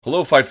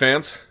Hello, fight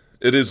fans.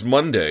 It is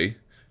Monday,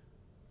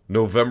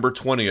 November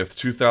 20th,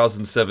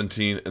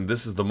 2017, and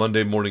this is the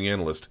Monday Morning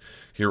Analyst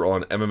here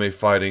on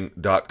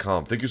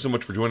MMAfighting.com. Thank you so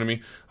much for joining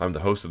me. I'm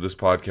the host of this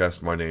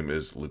podcast. My name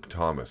is Luke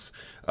Thomas.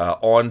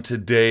 On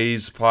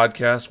today's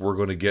podcast, we're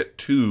going to get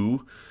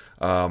to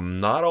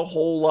not a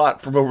whole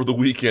lot from over the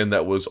weekend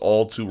that was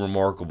all too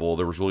remarkable.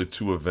 There was really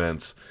two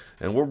events,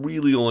 and we're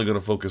really only going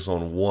to focus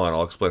on one.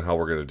 I'll explain how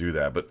we're going to do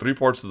that. But three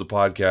parts of the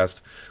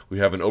podcast. We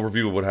have an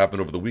overview of what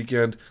happened over the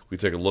weekend. We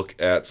take a look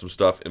at some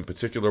stuff in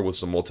particular with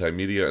some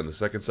multimedia in the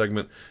second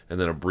segment, and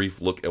then a brief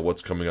look at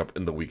what's coming up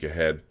in the week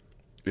ahead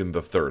in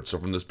the third. So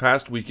from this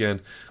past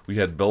weekend, we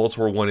had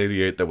Bellator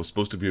 188 that was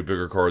supposed to be a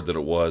bigger card than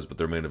it was, but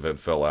their main event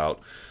fell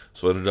out.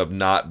 So it ended up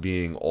not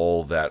being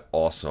all that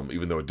awesome,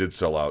 even though it did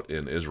sell out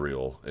in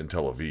Israel, in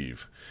Tel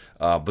Aviv.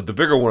 But the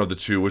bigger one of the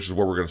two, which is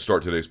where we're going to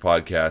start today's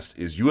podcast,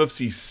 is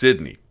UFC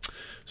Sydney.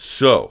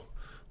 So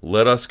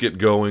let us get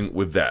going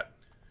with that.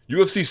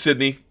 UFC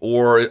Sydney,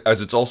 or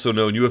as it's also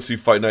known, UFC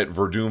Fight Night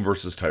Werdum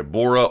versus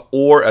Tybura,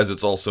 or as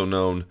it's also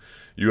known,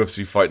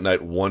 UFC Fight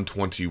Night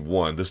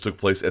 121. This took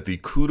place at the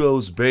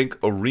Kudos Bank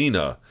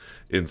Arena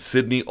in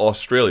Sydney,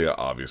 Australia,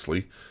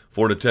 obviously,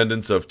 for an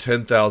attendance of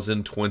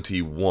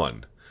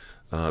 10,021.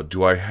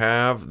 Do I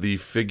have the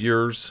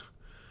figures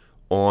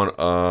on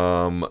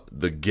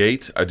the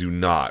gate? I do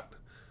not.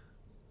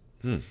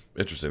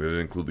 Interesting. They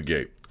didn't include the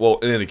gate. Well,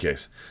 in any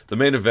case, the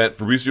main event,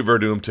 Fabricio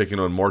Werdum taking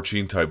on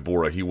Marcin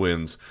Tybura. He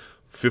wins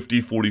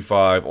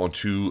 50-45 on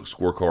two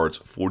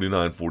scorecards,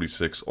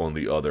 49-46 on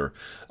the other.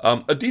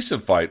 A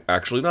decent fight,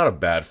 actually. Not a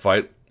bad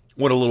fight.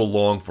 Went a little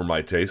long for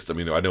my taste. I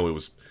mean, I know it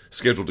was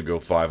scheduled to go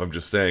 5. I'm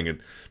just saying,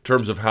 in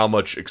terms of how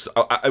much...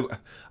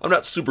 I'm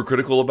not super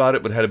critical about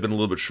it, but had it been a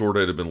little bit shorter,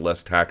 it would have been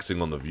less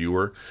taxing on the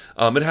viewer.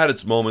 It had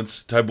its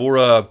moments.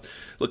 Tybura...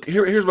 Look,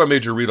 here's my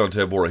major read on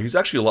Tybura. He's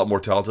actually a lot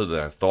more talented than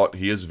I thought.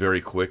 He is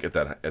very quick at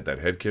that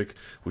head kick,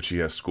 which he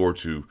has scored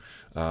to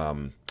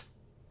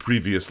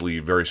previously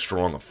very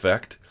strong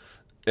effect.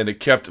 And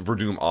it kept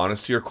Werdum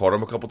honest here, caught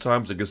him a couple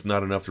times. I guess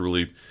not enough to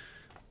really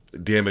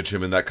damage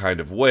him in that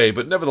kind of way,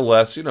 but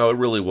nevertheless, it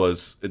really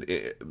was.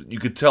 You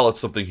could tell it's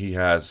something he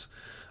has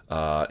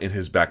in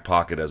his back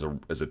pocket as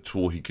a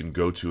tool he can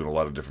go to in a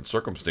lot of different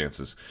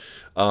circumstances.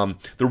 The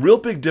real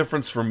big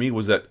difference for me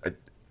was that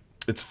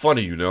it's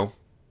funny,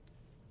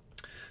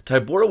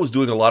 Tybura was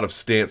doing a lot of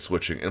stance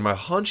switching, and my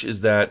hunch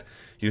is that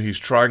he's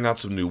trying out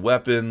some new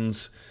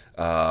weapons.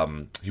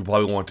 He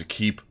probably wanted to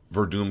keep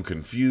Werdum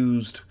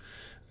confused.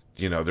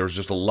 There's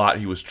just a lot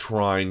he was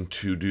trying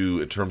to do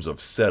in terms of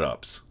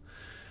setups.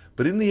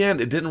 But in the end,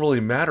 it didn't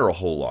really matter a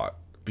whole lot.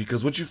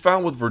 Because what you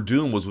found with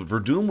Werdum was what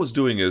Werdum was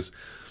doing is,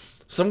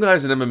 some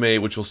guys in MMA,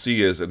 which you'll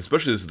see is, and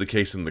especially this is the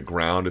case in the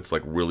ground, it's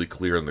like really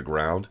clear in the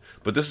ground,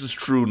 but this is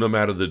true no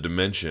matter the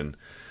dimension,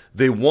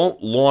 they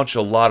won't launch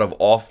a lot of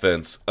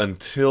offense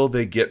until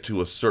they get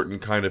to a certain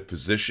kind of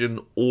position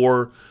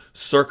or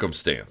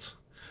circumstance.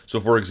 So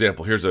for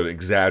example, here's an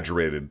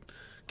exaggerated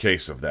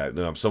case of that.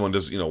 Someone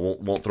does,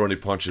 won't throw any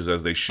punches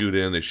as they shoot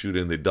in,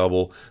 they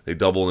double,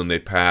 and they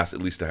pass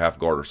at least a half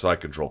guard or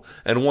side control.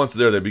 And once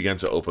there, they begin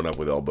to open up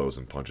with elbows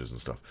and punches and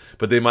stuff.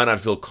 But they might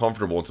not feel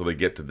comfortable until they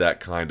get to that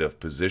kind of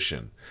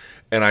position.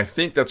 And I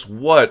think that's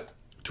what,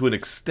 to an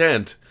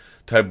extent,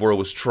 Tybura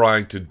was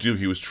trying to do.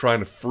 He was trying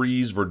to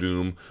freeze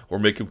Werdum or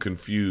make him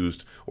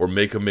confused or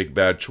make him make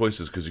bad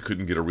choices because he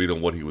couldn't get a read on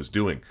what he was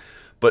doing.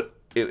 But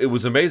it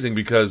was amazing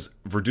because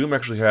Werdum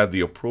actually had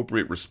the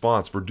appropriate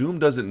response. Werdum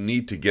doesn't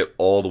need to get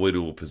all the way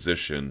to a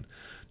position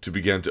to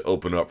begin to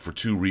open up for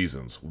two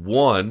reasons.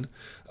 One,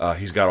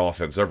 he's got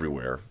offense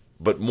everywhere.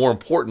 But more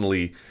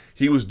importantly,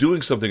 he was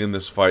doing something in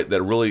this fight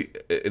that really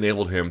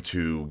enabled him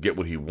to get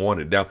what he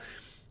wanted. Now,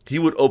 he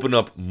would open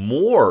up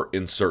more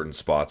in certain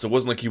spots. It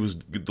wasn't like he was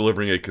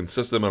delivering a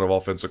consistent amount of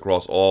offense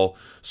across all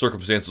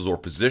circumstances or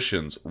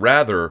positions.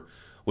 Rather,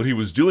 what he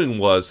was doing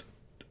was,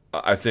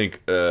 I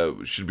think,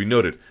 should be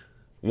noted,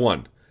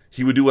 one,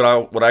 he would do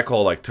what I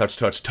call like touch,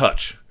 touch,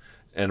 touch.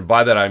 And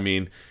by that I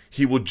mean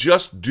he would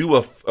just do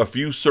a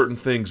few certain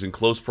things in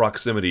close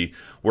proximity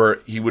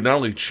where he would not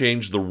only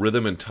change the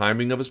rhythm and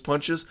timing of his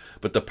punches,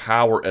 but the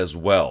power as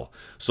well.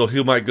 So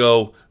he might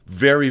go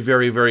very,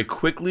 very, very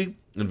quickly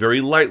and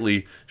very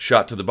lightly,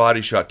 shot to the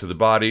body,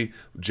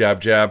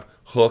 jab, jab,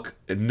 hook.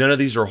 And none of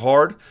these are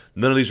hard.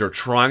 None of these are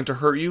trying to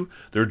hurt you.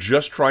 They're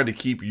just trying to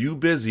keep you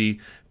busy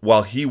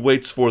while he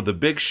waits for the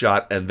big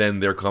shot, and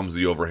then there comes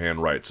the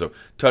overhand right. So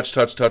touch,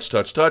 touch, touch,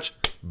 touch, touch,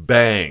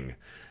 bang.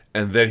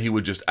 And then he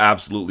would just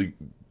absolutely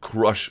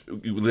crush,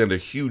 land a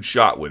huge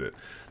shot with it.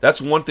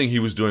 That's one thing he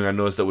was doing I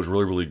noticed that was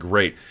really, really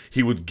great.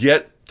 He would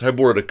get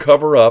Tybura to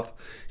cover up.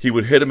 He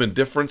would hit him in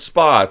different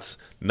spots,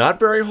 not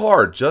very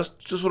hard,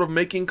 just sort of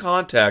making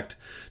contact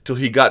till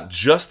he got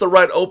just the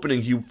right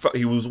opening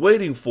he was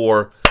waiting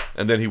for,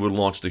 and then he would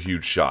launch the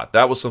huge shot.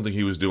 That was something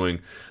he was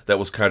doing that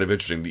was kind of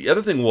interesting. The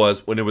other thing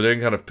was, when there were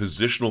any kind of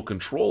positional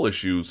control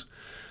issues,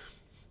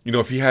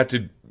 if he had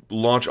to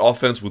launch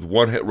offense with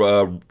one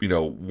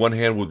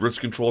hand with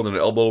wrist control and then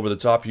an elbow over the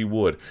top, he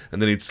would.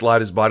 And then he'd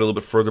slide his body a little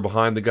bit further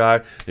behind the guy,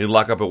 and he'd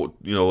lock up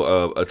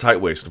a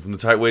tight waist. And from the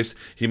tight waist,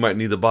 he might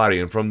knee the body,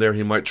 and from there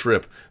he might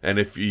trip. And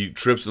if he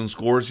trips and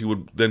scores, he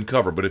would then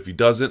cover. But if he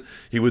doesn't,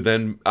 he would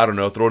then,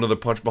 throw another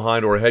punch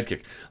behind or a head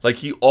kick. Like,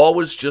 he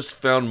always just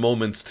found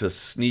moments to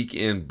sneak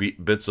in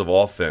bits of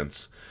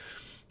offense,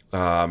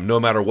 no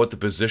matter what the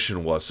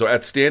position was. So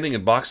at standing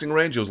and boxing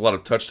range, it was a lot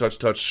of touch,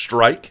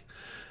 strike.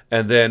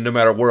 And then no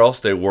matter where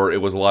else they were,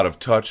 it was a lot of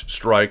touch,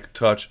 strike,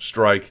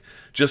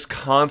 just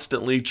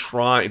constantly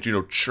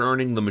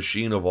churning the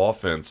machine of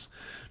offense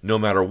no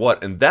matter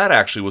what. And that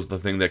actually was the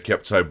thing that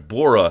kept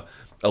Tybura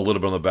a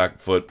little bit on the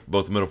back foot,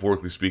 both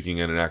metaphorically speaking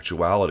and in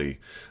actuality.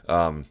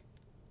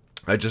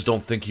 I just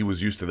don't think he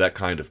was used to that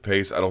kind of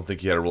pace. I don't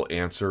think he had a real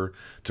answer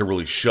to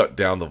really shut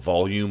down the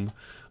volume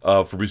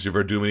of Fabricio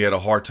Werdum, and he had a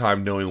hard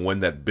time knowing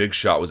when that big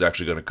shot was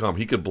actually going to come.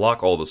 He could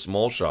block all the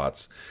small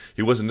shots.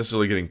 He wasn't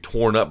necessarily getting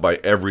torn up by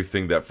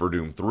everything that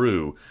Werdum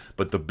threw,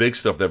 but the big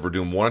stuff that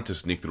Werdum wanted to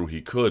sneak through,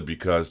 he could,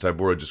 because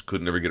Tybura just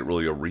couldn't ever get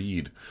really a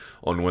read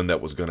on when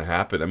that was going to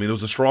happen. I mean, it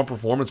was a strong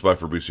performance by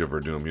Fabricio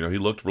Werdum. He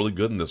looked really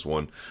good in this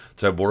one.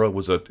 Tybura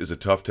is a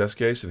tough test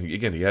case, and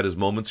he had his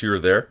moments here or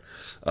there.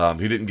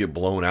 He didn't get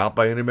blown out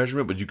by any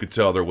measurement, but you could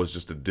tell there was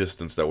just a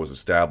distance that was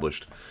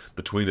established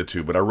between the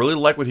two. But I really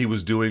like what he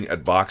was doing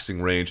at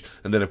boxing range,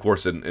 and then of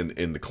course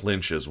in the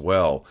clinch as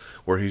well,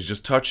 where he's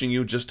just touching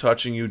you,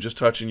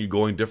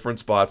 going different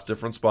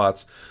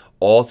spots,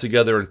 all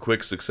together in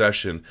quick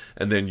succession,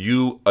 and then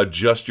you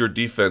adjust your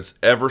defense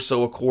ever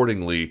so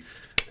accordingly,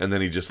 and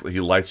then he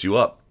lights you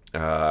up.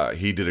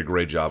 He did a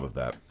great job of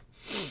that.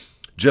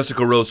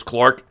 Jessica Rose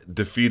Clark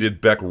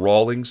defeated Bec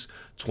Rawlings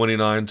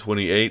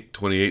 29-28,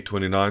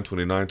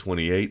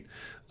 28-29,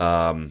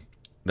 29-28.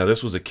 Now,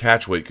 this was a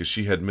catch weight because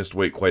she had missed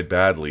weight quite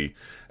badly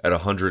at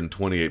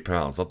 128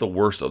 pounds. Not the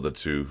worst of the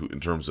two in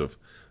terms of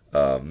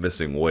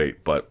missing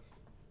weight, but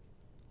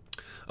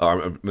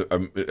I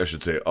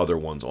should say other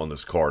ones on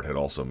this card had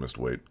also missed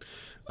weight.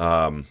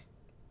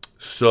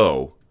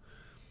 So,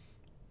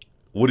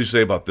 what do you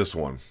say about this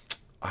one?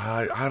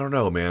 I don't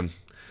know, man.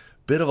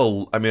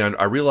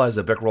 I realize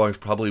that Bec Rawlings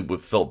probably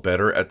felt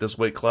better at this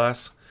weight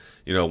class,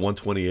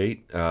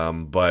 128,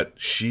 but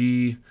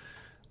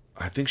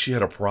I think she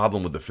had a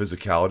problem with the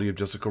physicality of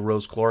Jessica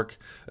Rose Clark,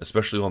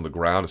 especially on the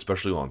ground,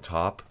 especially on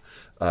top.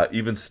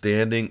 Even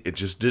standing, it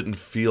just didn't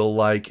feel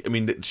like...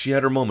 she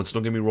had her moments,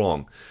 don't get me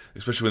wrong,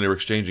 especially when they were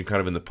exchanging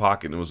kind of in the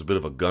pocket, and it was a bit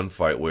of a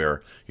gunfight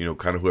where,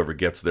 kind of whoever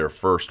gets there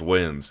first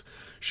wins.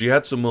 She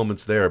had some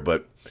moments there,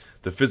 but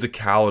the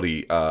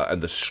physicality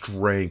and the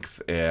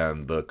strength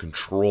and the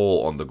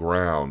control on the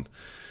ground,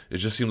 it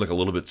just seemed like a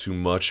little bit too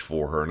much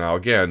for her. Now,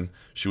 again,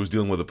 she was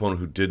dealing with an opponent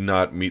who did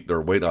not meet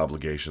their weight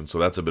obligation, so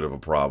that's a bit of a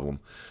problem.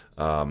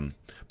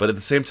 But at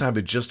the same time,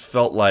 it just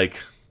felt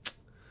like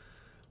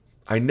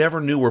I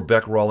never knew where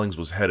Bec Rawlings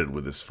was headed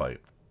with this fight.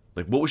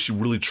 Like, what was she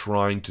really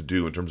trying to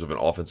do in terms of an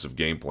offensive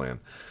game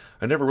plan?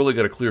 I never really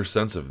got a clear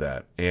sense of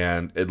that.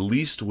 And at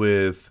least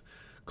with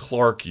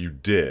Clark, you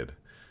did.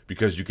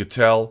 Because you could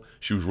tell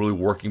she was really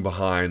working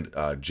behind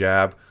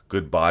jab,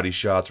 good body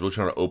shots, really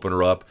trying to open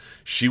her up.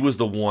 She was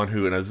the one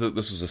who, and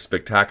this was a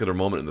spectacular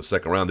moment in the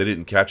second round. They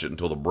didn't catch it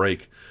until the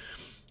break.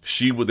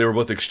 They were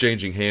both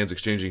exchanging hands,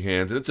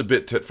 and it's a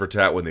bit tit for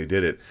tat when they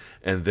did it.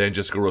 And then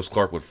Jessica Rose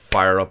Clark would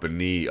fire up a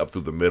knee up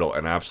through the middle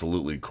and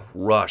absolutely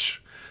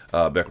crush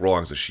Bec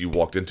Rawlings as she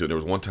walked into it. There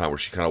was one time where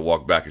she kind of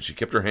walked back and she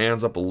kept her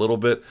hands up a little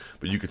bit,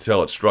 but you could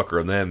tell it struck her.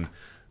 And then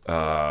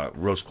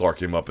Rose Clark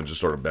came up and just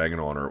started banging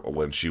on her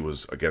when she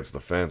was against the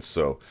fence.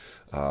 So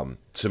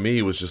to me,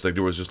 it was just like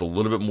there was just a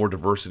little bit more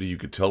diversity. You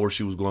could tell where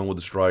she was going with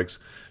the strikes.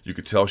 You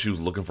could tell she was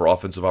looking for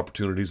offensive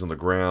opportunities on the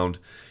ground.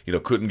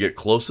 Couldn't get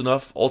close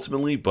enough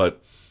ultimately,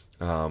 but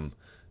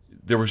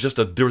there was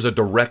a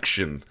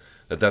direction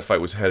that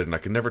fight was headed, and I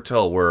could never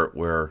tell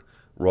where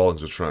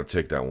Rawlings was trying to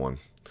take that one.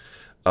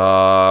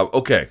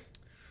 Okay.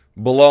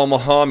 Bilal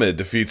Muhammad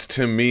defeats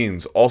Tim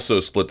Means, also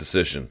split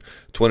decision,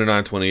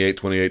 29-28,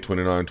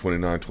 28-29,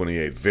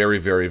 29-28. Very,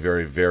 very,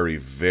 very, very,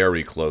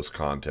 very close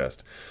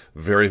contest.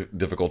 Very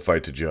difficult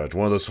fight to judge.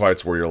 One of those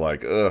fights where you're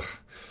like, ugh,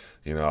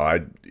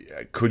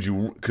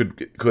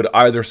 could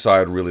either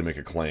side really make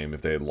a claim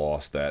if they had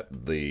lost that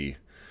this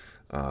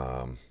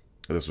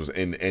was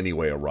in any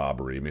way a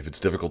robbery? If it's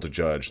difficult to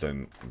judge,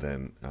 then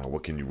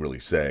what can you really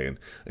say? And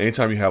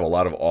anytime you have a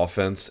lot of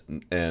offense,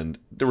 and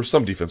there was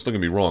some defense, don't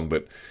get me wrong,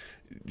 but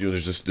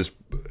there's just this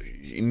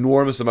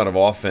enormous amount of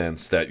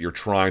offense that you're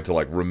trying to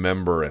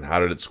remember, and how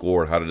did it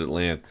score, how did it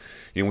land?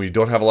 When you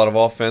don't have a lot of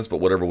offense,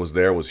 but whatever was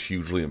there was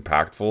hugely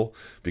impactful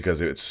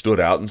because it stood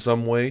out in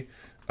some way,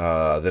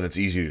 then it's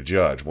easy to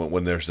judge.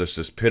 When there's just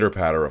this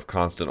pitter-patter of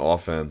constant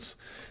offense,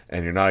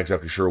 and you're not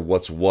exactly sure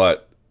what's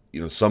what,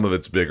 some of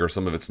it's bigger,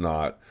 some of it's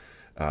not,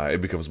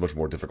 it becomes much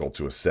more difficult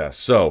to assess.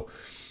 So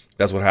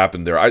that's what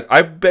happened there.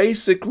 I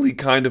basically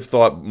kind of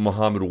thought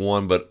Muhammad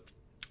won, but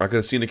I could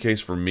have seen a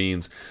case for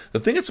Means. The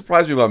thing that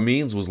surprised me about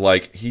Means was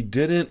like he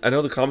didn't. I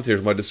know the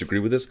commentators might disagree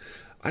with this.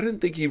 I didn't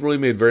think he really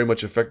made very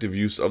much effective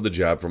use of the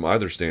jab from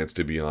either stance,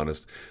 to be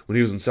honest. When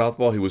he was in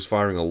southpaw, he was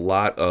firing a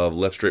lot of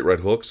left straight right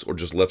hooks or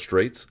just left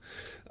straights.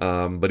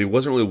 But he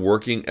wasn't really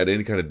working at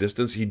any kind of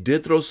distance. He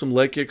did throw some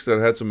leg kicks that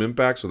had some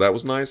impact, so that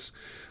was nice.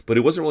 But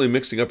he wasn't really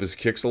mixing up his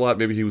kicks a lot.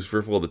 Maybe he was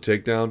fearful of the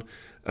takedown,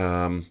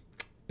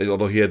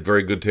 although he had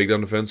very good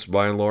takedown defense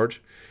by and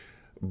large.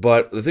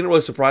 But the thing that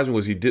really surprised me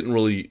was he didn't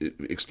really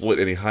exploit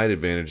any height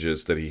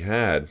advantages that he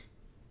had.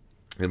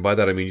 And by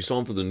that I mean you saw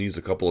him through the knees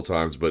a couple of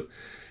times, but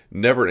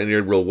never in any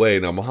real way.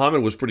 Now,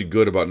 Muhammad was pretty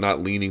good about not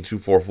leaning too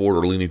far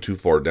forward or leaning too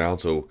far down,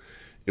 so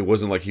it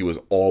wasn't like he was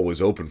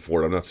always open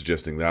for it. I'm not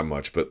suggesting that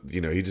much, but he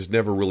just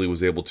never really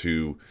was able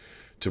to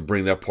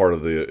bring that part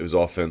of his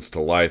offense to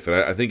life. And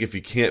I think if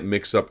he can't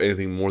mix up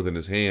anything more than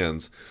his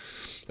hands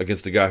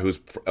against a guy who's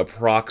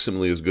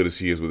approximately as good as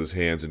he is with his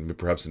hands and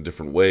perhaps in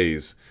different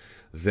ways,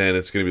 then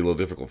it's going to be a little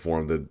difficult for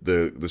him.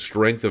 The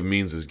strength of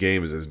Means'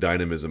 game is his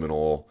dynamism in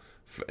all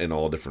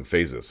different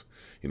phases,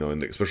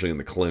 and especially in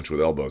the clinch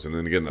with elbows. And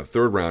then again, in the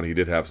third round, he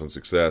did have some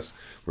success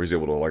where he's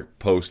able to like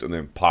post and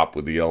then pop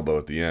with the elbow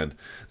at the end.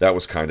 That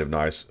was kind of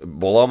nice.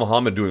 Belal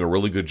Muhammad doing a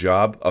really good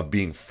job of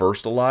being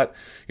first a lot.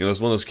 It's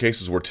one of those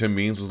cases where Tim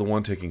Means was the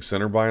one taking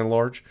center by and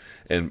large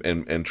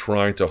and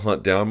trying to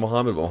hunt down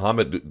Muhammad. But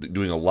Muhammad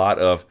doing a lot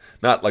of,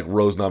 not like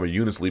Rose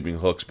Namajunas leaping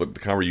hooks, but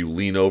the kind where you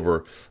lean over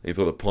and you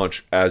throw the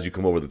punch as you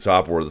come over the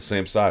top or the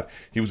same side.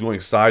 He was going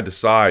side to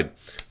side,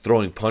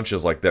 throwing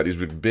punches like that. These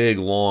big,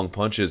 long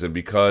punches. And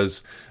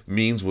because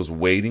Means was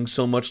waiting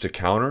so much to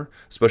counter,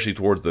 especially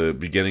towards the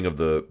beginning of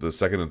the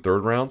second and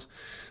third rounds,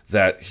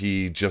 that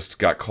he just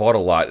got caught a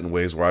lot in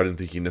ways where I didn't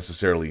think he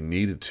necessarily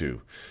needed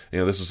to.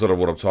 This is sort of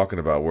what I'm talking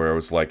about, where it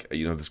was like,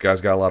 this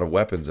guy's got a lot of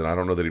weapons, and I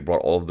don't know that he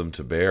brought all of them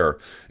to bear,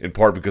 in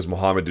part because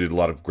Muhammad did a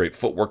lot of great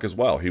footwork as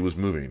well. He was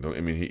moving.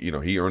 I mean,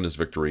 he earned his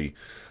victory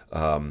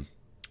in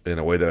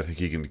a way that I think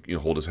he can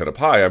hold his head up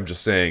high. I'm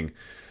just saying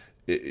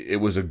it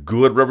was a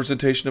good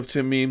representation of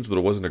Tim Means, but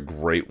it wasn't a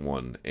great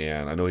one.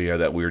 And I know he had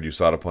that weird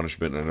USADA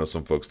punishment, and I know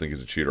some folks think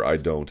he's a cheater. I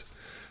don't.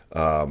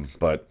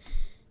 But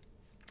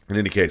in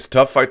any case,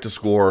 tough fight to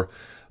score.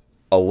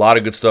 A lot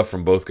of good stuff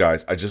from both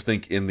guys. I just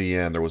think in the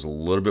end there was a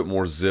little bit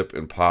more zip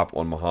and pop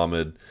on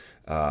Muhammad.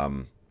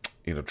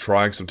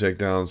 Trying some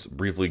takedowns,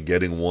 briefly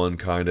getting one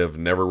kind of.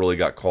 Never really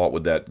got caught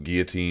with that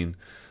guillotine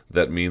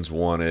that Means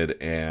wanted,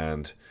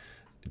 and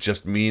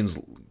just Means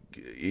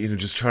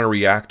just trying to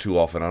react too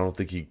often. I don't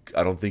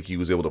think he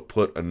was able to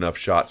put enough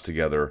shots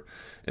together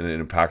in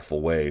an impactful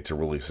way to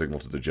really signal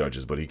to the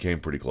judges, but he came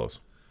pretty close.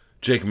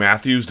 Jake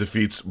Matthews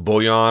defeats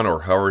Bojan,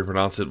 or however you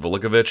pronounce it,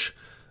 Velikovic.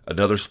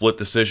 Another split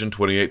decision,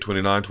 28-29,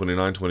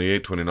 29-28,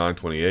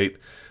 29-28.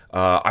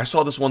 I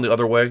saw this one the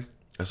other way.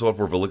 I saw it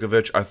for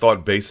Velikovic. I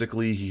thought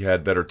basically he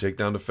had better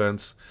takedown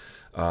defense,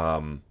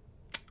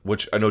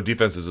 which I know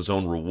defense is its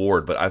own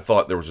reward, but I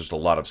thought there was just a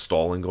lot of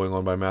stalling going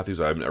on by Matthews.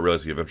 I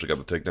realized he eventually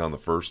got the takedown in the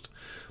first,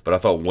 but I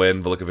thought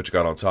when Velikovic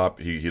got on top,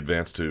 he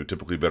advanced to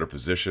typically better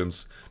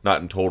positions,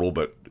 not in total,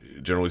 but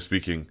generally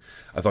speaking.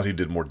 I thought he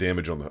did more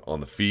damage on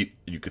the feet.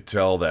 You could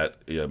tell that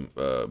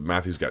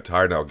Matthews got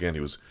tired. Now, again, he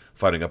was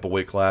fighting up a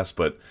weight class,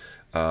 but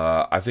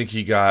I think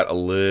he got a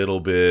little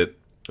bit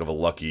of a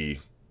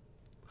lucky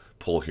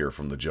pull here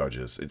from the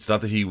judges. It's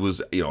not that he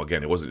was,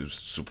 again, it wasn't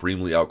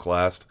supremely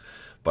outclassed,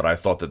 but I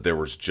thought that there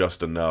was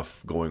just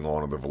enough going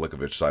on the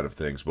Velikovic side of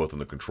things, both in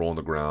the control on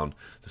the ground,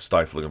 the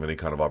stifling of any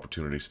kind of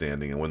opportunity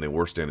standing, and when they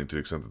were standing to the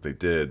extent that they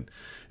did,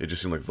 it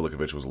just seemed like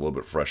Velikovic was a little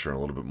bit fresher and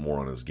a little bit more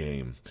on his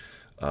game.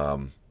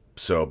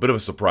 So a bit of a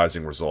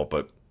surprising result,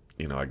 but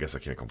I guess I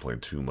can't complain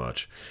too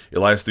much.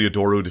 Elias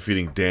Theodorou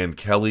defeating Dan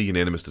Kelly,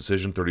 unanimous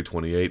decision,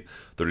 30-28,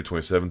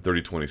 30-27,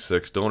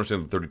 30-26. Don't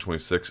understand the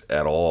 30-26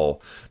 at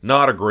all.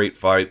 Not a great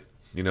fight.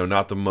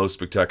 Not the most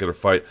spectacular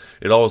fight.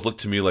 It always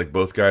looked to me like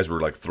both guys were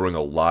like throwing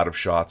a lot of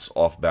shots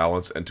off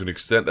balance, and to an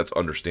extent that's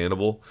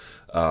understandable.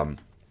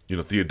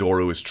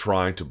 Theodorou is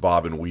trying to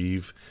bob and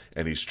weave,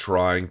 and he's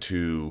trying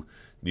to,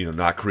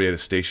 not create a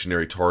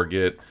stationary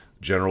target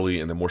generally,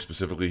 and then more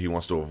specifically, he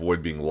wants to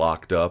avoid being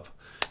locked up,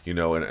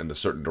 and the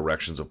certain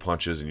directions of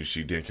punches, and you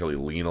see Dan Kelly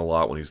lean a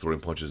lot when he's throwing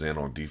punches and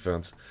on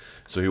defense.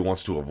 So he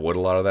wants to avoid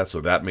a lot of that,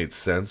 so that made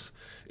sense.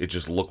 It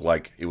just looked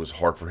like it was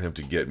hard for him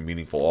to get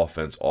meaningful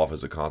offense off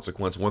as a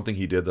consequence. One thing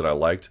he did that I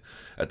liked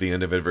at the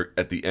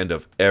end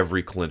of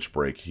every clinch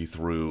break, he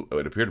threw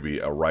it appeared to be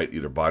a right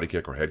either body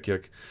kick or head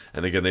kick,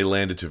 and again they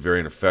landed to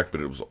varying effect,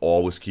 but it was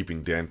always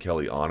keeping Dan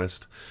Kelly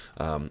honest.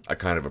 I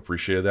kind of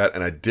appreciated that,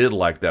 and I did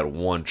like that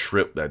one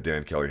trip that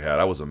Dan Kelly had.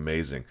 That was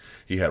amazing.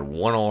 He had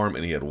one arm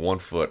and he had one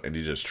foot, and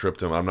he just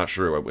tripped him. I'm not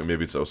sure.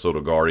 Maybe it's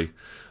Osotogari.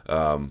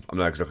 I'm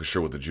not exactly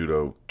sure what the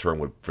judo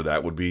term for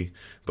that would be,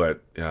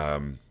 but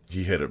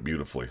he hit it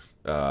beautifully.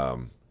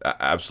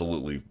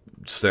 Absolutely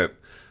sent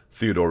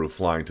Theodorou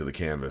flying to the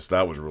canvas.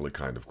 That was really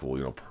kind of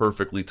cool,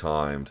 perfectly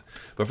timed.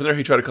 But from there,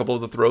 he tried a couple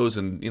of the throws,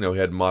 and he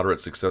had moderate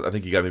success. I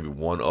think he got maybe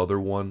one other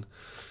one,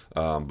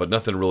 but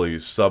nothing really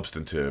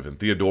substantive. And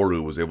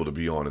Theodorou was able to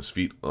be on his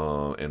feet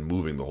and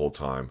moving the whole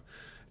time.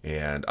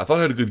 And I thought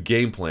it had a good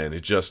game plan.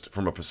 It just,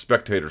 from a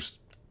spectator's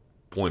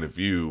point of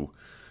view,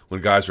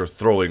 when guys are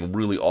throwing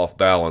really off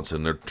balance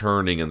and they're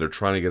turning and they're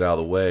trying to get out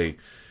of the way,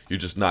 you're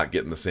just not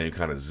getting the same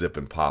kind of zip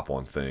and pop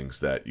on things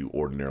that you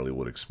ordinarily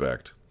would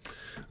expect.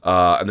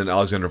 And then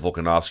Alexander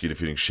Volkanovski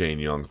defeating Shane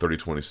Young,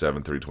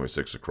 30-27,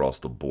 30-26 across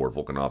the board.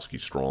 Volkanovski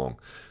strong.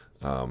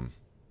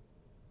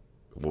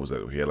 What was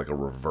that? He had like a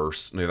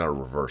reverse. No, not a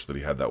reverse, but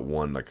he had that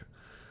one like.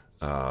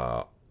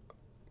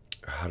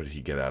 How did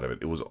he get out of it?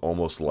 It was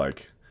almost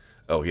like,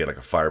 he had like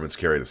a fireman's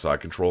carry to side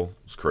control.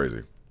 It was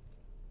crazy.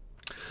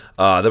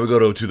 Then we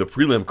go to the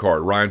prelim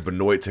card. Ryan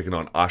Benoit taking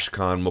on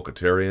Ashkan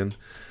Mokhtarian.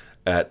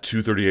 At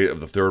 2:38 of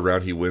the third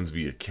round, he wins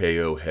via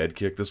KO head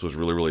kick. This was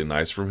really, really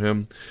nice from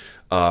him.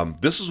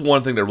 This is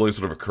one thing that really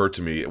sort of occurred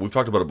to me. We've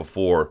talked about it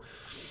before.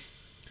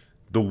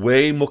 The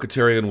way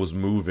Mokhtarian was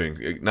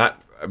moving,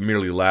 not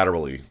merely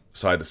laterally,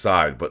 side to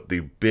side, but the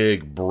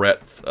big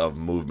breadth of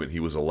movement he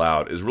was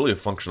allowed is really a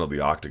function of the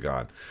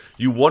octagon.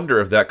 You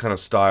wonder if that kind of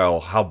style,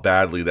 how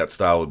badly that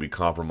style would be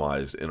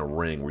compromised in a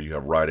ring where you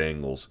have right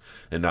angles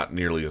and not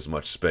nearly as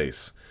much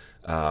space.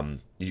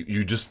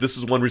 This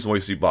is one reason why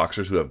you see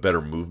boxers who have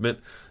better movement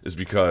is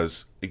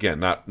because, again,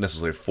 not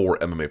necessarily for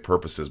MMA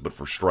purposes, but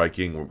for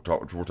striking.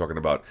 We're talking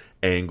about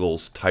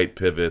angles, tight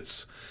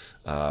pivots,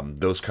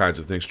 those kinds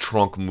of things,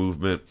 trunk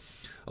movement.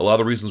 A lot of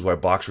the reasons why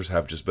boxers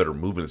have just better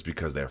movement is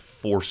because they're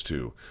forced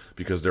to,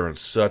 because they're in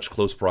such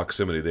close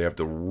proximity. They have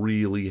to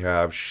really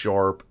have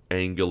sharp,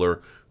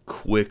 angular,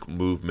 quick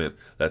movement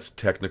that's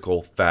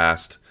technical,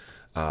 fast,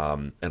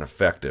 and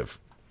effective.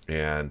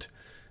 And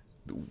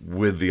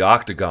with the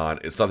octagon,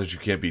 it's not that you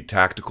can't be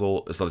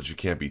tactical, it's not that you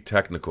can't be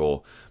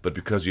technical, but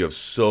because you have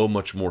so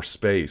much more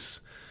space,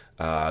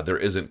 there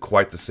isn't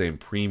quite the same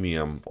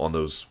premium on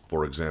those,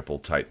 for example,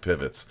 tight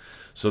pivots.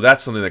 So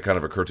that's something that kind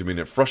of occurred to me,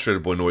 and it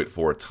frustrated Benoit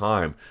for a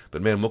time.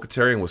 But man,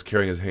 Mokhtarian was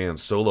carrying his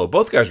hands so low.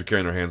 Both guys were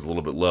carrying their hands a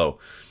little bit low,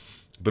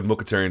 but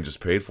Mokhtarian just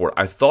paid for it.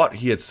 I thought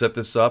he had set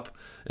this up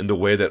in the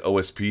way that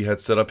OSP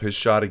had set up his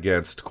shot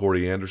against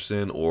Corey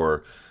Anderson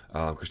or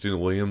Christina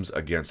Williams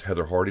against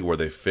Heather Hardy, where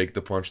they faked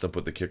the punch, then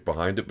put the kick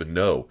behind it. But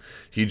no,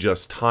 he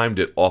just timed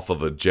it off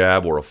of a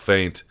jab or a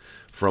feint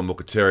from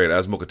Mokhtarian.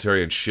 As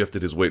Mokhtarian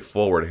shifted his weight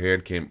forward,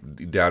 hand came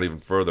down even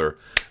further,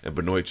 and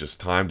Benoit just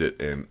timed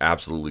it and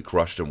absolutely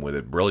crushed him with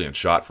it. Brilliant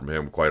shot from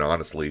him, quite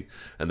honestly,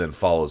 and then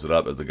follows it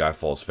up as the guy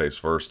falls face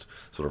first,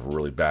 sort of a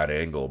really bad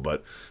angle.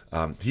 But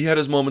he had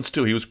his moments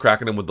too. He was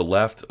cracking him with the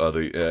left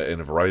in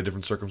a variety of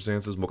different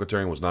circumstances.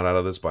 Mokhtarian was not out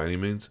of this by any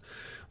means,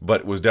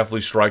 but was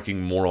definitely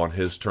striking more on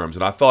his terms.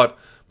 And I thought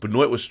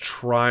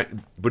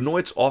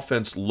Benoit's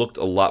offense looked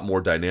a lot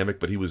more dynamic,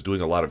 but he was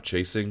doing a lot of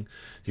chasing.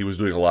 He was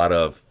doing a lot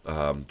of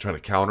trying to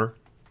counter.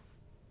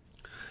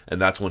 And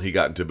that's when he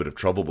got into a bit of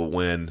trouble, but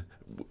when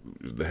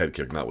the head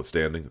kick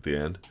notwithstanding at the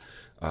end.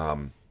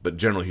 But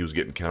generally he was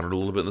getting countered a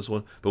little bit in this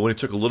one. But when he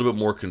took a little bit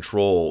more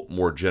control,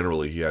 more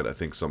generally, he had, I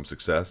think, some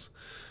success.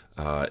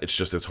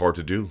 It's hard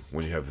to do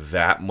when you have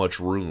that much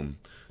room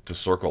to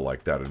circle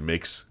like that. It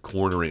makes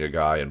cornering a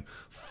guy and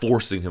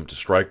forcing him to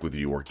strike with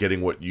you or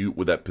getting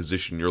with that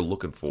position you're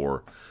looking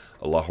for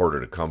a lot harder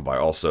to come by.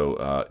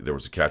 Also, there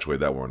was a catch weight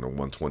that one at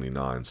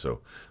 129, so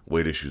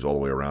weight issues all the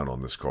way around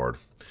on this card.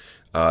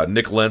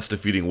 Nik Lentz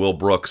defeating Will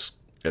Brooks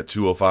at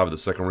 205 of the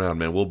second round.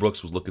 Man, Will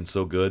Brooks was looking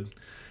so good,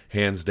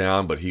 hands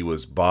down, but he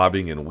was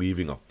bobbing and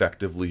weaving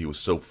effectively. He was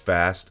so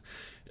fast.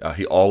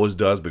 He always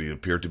does, but he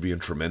appeared to be in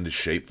tremendous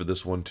shape for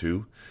this one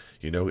too.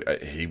 You know,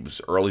 he was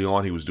early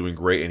on, he was doing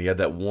great, and he had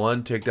that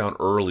one takedown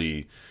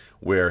early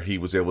where he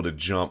was able to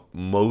jump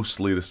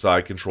mostly to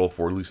side control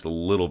for at least a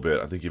little bit.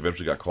 I think he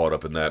eventually got caught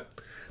up in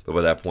that, but by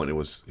that point he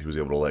was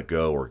able to let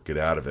go or get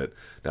out of it.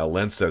 Now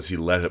Lentz says he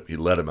let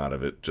him out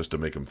of it just to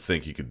make him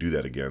think he could do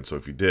that again. So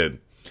if he did,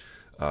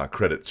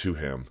 credit to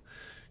him.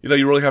 You know,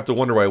 you really have to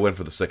wonder why he went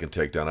for the second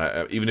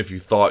takedown. Even if you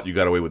thought you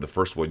got away with the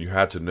first one, you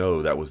had to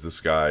know that was this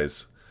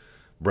guy's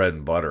bread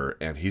and butter,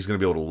 and he's going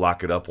to be able to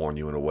lock it up on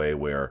you in a way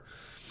where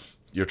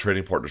your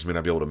training partners may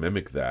not be able to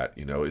mimic that.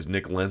 You know, is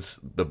Nik Lentz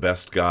the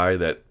best guy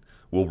that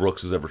Will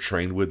Brooks has ever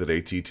trained with at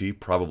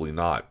ATT? Probably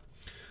not.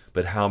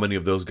 But how many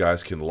of those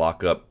guys can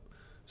lock up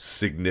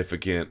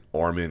significant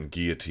arm-in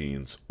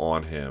guillotines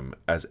on him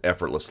as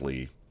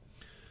effortlessly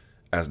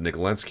as Nik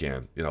Lentz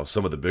can? You know,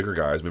 some of the bigger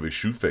guys, maybe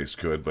Shoeface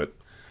could, but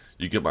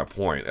you get my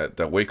point. At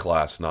that weight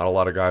class, not a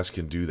lot of guys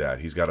can do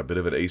that. He's got a bit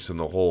of an ace in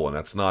the hole, and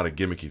that's not a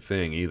gimmicky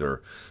thing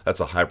either. That's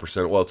a high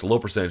percentage. Well, it's a low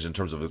percentage in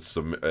terms of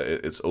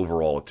its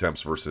overall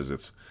attempts versus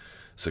its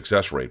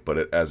success rate,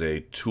 but as a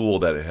tool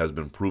that has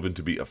been proven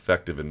to be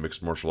effective in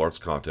mixed martial arts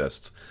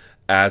contests,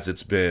 as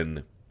it's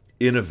been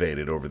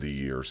innovated over the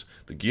years,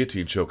 the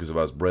guillotine choke is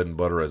about as bread and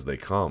butter as they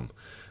come.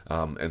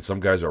 And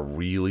some guys are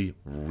really,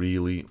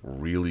 really,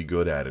 really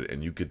good at it,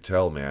 and you could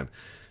tell, man.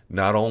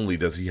 Not only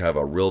does he have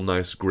a real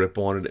nice grip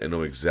on it and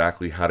know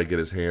exactly how to get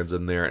his hands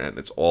in there, and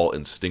it's all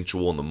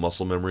instinctual and the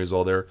muscle memory is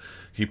all there,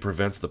 he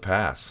prevents the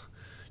pass.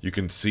 You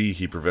can see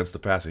he prevents the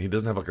pass, and he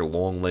doesn't have like a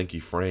long, lanky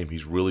frame.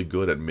 He's really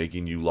good at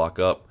making you lock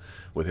up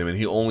with him, and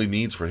he only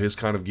needs, for his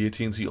kind of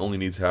guillotines, he only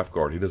needs half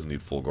guard. He doesn't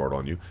need full guard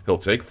on you. He'll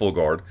take full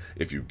guard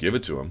if you give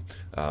it to him,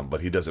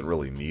 but he doesn't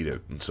really need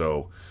it. And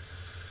so,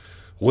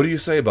 what do you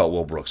say about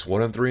Will Brooks?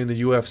 1-3 in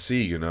the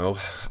UFC.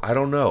 I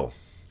don't know.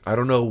 I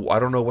don't know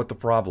what the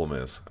problem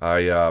is.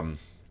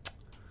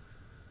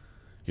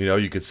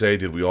 You could say,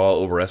 did we all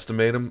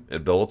overestimate him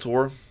at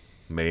Bellator?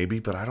 Maybe,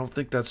 but I don't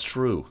think that's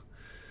true.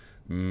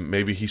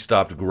 Maybe he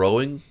stopped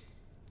growing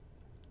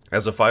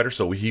as a fighter,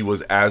 so he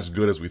was as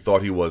good as we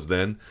thought he was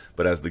then,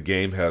 but as the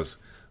game has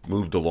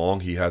moved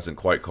along, he hasn't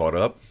quite caught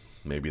up.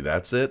 Maybe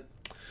that's it.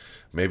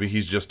 Maybe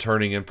he's just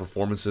turning in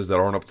performances that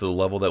aren't up to the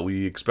level that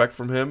we expect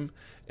from him,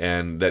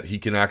 and that he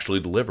can actually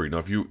deliver.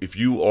 If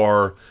you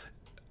are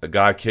a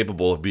guy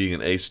capable of being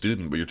an A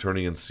student, but you're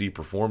turning in C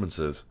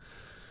performances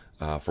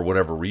for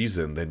whatever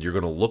reason, then you're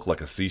going to look like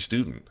a C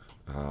student.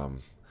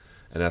 And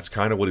that's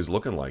kind of what he's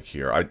looking like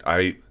here.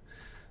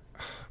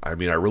 I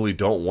mean, I really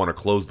don't want to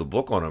close the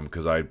book on him,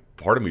 because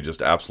part of me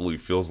just absolutely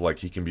feels like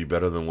he can be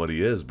better than what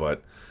he is.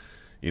 But,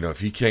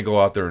 if he can't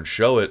go out there and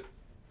show it,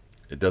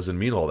 it doesn't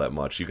mean all that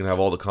much. You can have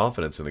all the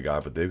confidence in the guy,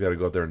 but they've got to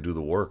go out there and do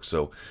the work.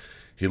 So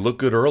he looked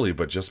good early,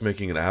 but just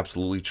making an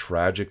absolutely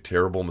tragic,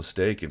 terrible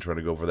mistake and trying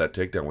to go for that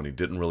takedown when he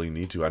didn't really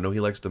need to. I know he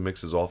likes to mix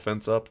his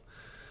offense up,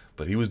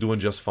 but he was doing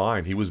just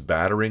fine. He was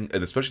battering,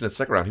 and especially in the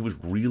second round, he was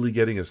really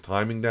getting his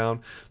timing down.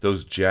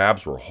 Those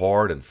jabs were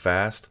hard and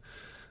fast,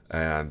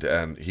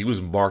 and he was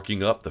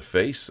marking up the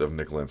face of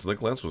Nik Lentz.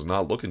 Nik Lentz was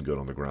not looking good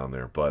on the ground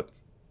there, but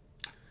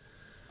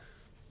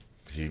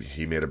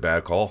he made a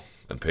bad call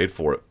and paid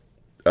for it.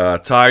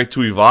 Tai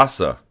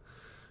Tuivasa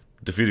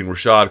defeating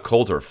Rashad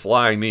Coulter,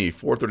 flying knee,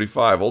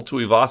 435. Old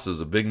Tuivasa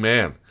is a big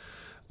man.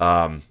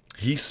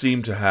 He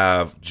seemed to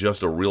have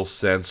just a real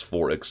sense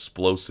for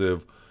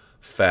explosive,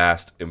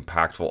 fast,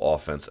 impactful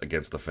offense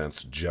against the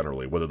fence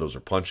generally, whether those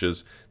are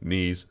punches,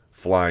 knees,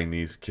 flying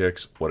knees,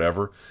 kicks,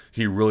 whatever.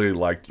 He really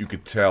you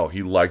could tell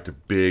he liked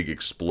big,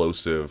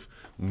 explosive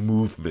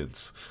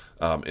movements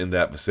in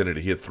that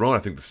vicinity. He had thrown, I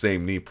think, the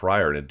same knee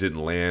prior, and it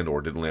didn't land,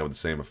 or didn't land with the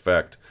same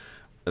effect.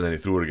 And then he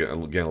threw it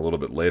again a little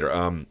bit later.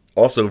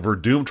 Also,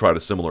 Werdum tried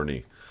a similar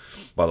knee,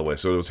 by the way.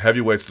 So it was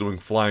heavyweights doing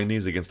flying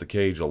knees against the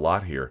cage a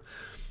lot here.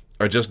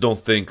 I just don't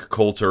think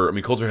Coulter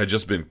had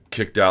just been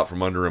kicked out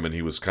from under him, and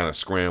he was kind of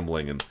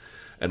scrambling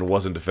and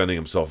wasn't defending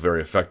himself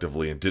very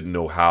effectively, and didn't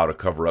know how to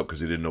cover up because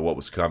he didn't know what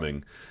was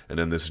coming. And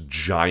then this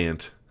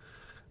giant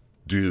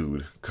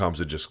dude comes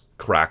and just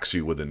cracks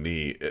you with a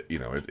knee.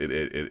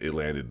 It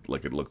landed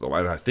like it looked.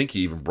 And I think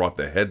he even brought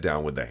the head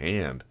down with the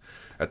hand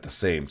at the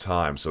same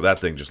time. So that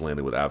thing just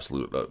landed with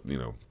absolute,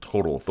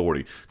 total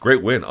authority.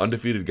 Great win,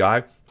 undefeated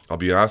guy. I'll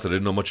be honest, I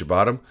didn't know much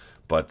about him,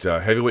 but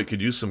heavyweight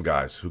could use some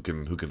guys who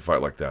can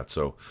fight like that.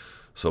 So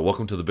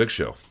welcome to the big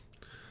show.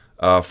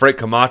 Frank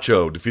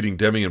Camacho defeating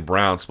Damian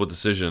Brown, split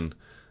decision.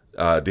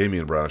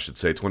 Damian Brown, I should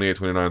say,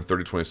 28-29,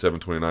 30-27,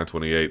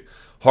 29-28.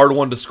 Hard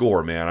one to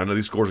score, man. I know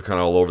these scores are kind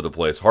of all over the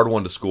place. Hard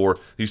one to score.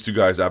 These two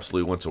guys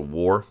absolutely went to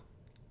war.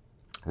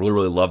 Really,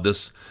 really love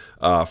this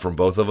from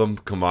both of them.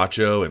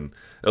 Camacho, and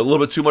a little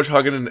bit too much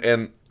hugging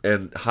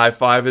and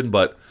high-fiving,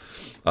 but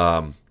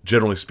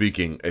generally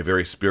speaking, a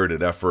very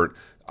spirited effort.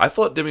 I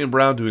thought Damian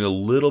Brown doing a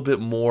little bit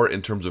more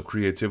in terms of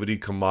creativity,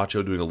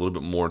 Camacho doing a little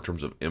bit more in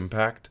terms of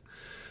impact.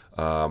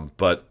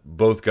 But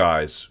both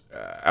guys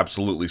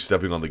absolutely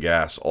stepping on the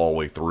gas all the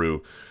way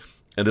through.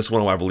 And this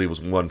one, I believe,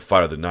 was one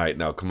fight of the night.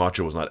 Now,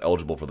 Camacho was not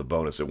eligible for the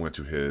bonus. It went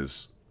to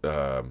his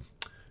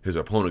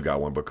opponent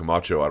got one, but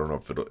Camacho, I don't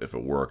know if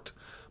it worked,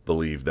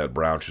 believed that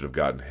Brown should have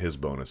gotten his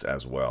bonus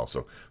as well.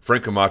 So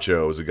Frank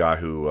Camacho is a guy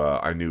who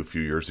I knew a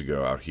few years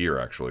ago out here,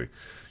 actually.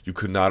 You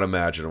could not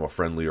imagine a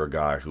friendlier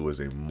guy who is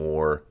a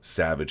more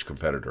savage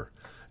competitor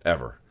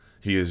ever.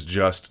 He is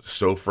just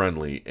so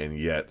friendly and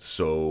yet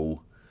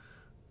so,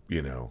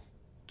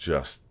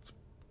 just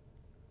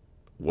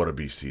what a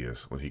beast he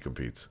is when he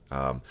competes.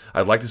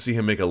 I'd like to see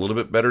him make a little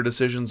bit better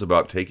decisions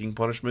about taking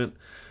punishment,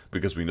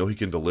 because we know he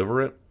can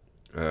deliver it.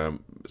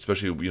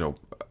 Especially,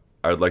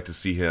 I'd like to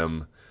see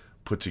him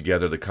put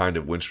together the kind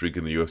of win streak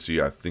in the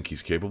UFC I think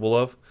he's capable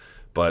of.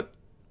 But,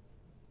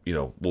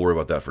 we'll worry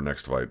about that for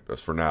next fight.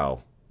 As for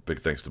now,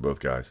 big thanks to both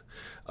guys.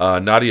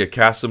 Nadia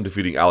Kassem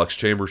defeating Alex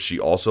Chambers. She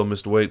also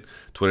missed weight,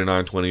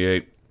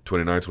 29-28.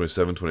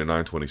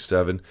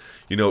 29-27,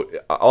 29-27.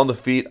 On the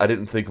feet, I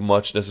didn't think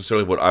much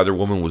necessarily of what either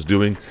woman was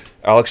doing.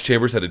 Alex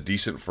Chambers had a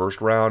decent first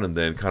round and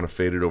then kind of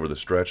faded over the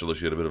stretch, although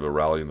she had a bit of a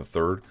rally in the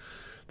third.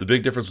 The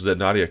big difference was that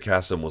Nadia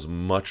Kassem was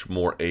much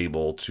more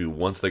able to,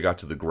 once they got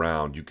to the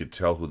ground, you could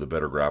tell who the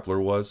better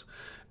grappler was.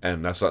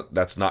 And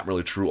that's not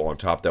really true on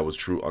top. That was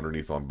true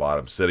underneath on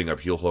bottom, setting up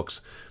heel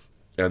hooks.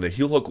 And the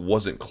heel hook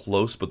wasn't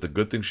close, but the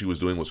good thing she was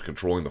doing was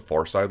controlling the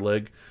far side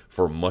leg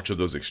for much of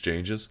those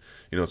exchanges.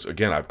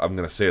 Again, I'm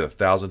going to say it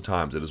 1,000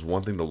 times. It is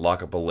one thing to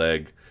lock up a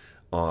leg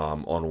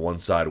on one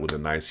side with a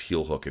nice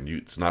heel hook. And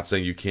it's not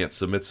saying you can't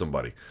submit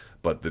somebody.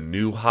 But the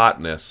new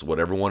hotness, what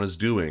everyone is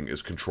doing,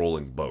 is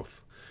controlling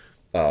both.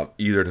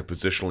 Either to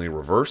positionally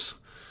reverse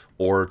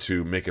or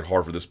to make it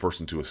hard for this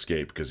person to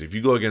escape. Because if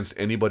you go against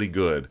anybody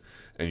good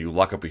and you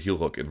lock up a heel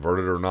hook,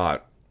 inverted or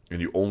not, and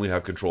you only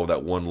have control of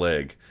that one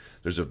leg,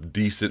 there's a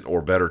decent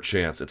or better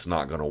chance it's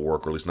not going to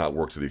work, or at least not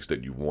work to the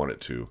extent you want it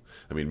to.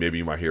 I mean, maybe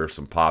you might hear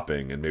some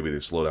popping, and maybe they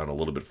slow down a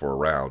little bit for a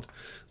round,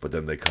 but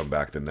then they come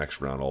back the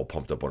next round all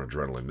pumped up on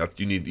adrenaline.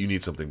 You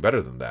need something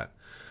better than that.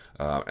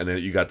 And then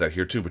you got that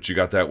here too, but you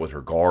got that with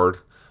her guard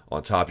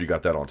on top. You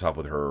got that on top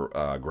with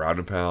her ground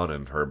and pound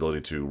and her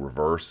ability to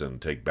reverse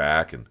and take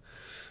back. And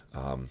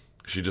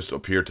she just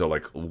appeared to,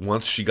 like,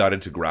 once she got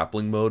into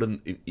grappling mode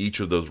in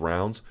each of those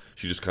rounds,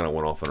 she just kind of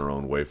went off on her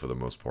own way for the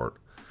most part.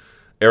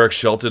 Eric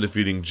Shelton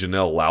defeating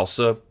Janelle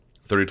Lausa,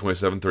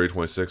 30-27,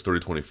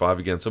 30-26, 30-25.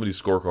 Again, some of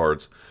these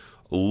scorecards,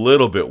 a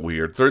little bit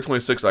weird.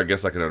 30-26, I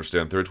guess I can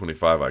understand.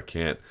 30-25, I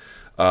can't.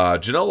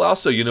 Janelle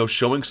Lausa,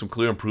 showing some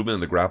clear improvement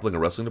in the grappling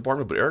and wrestling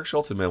department, but Eric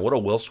Shelton, man, what a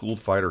well-schooled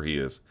fighter he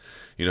is.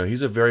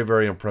 He's a very,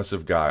 very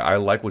impressive guy. I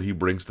like what he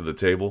brings to the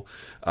table.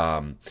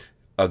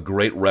 A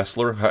great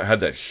wrestler. Had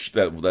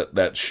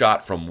that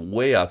shot from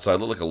way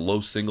outside, looked like a low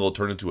single,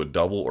 turned into a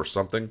double or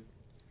something.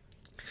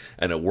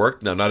 And it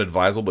worked. Now, not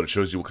advisable, but it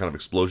shows you what kind of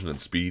explosion and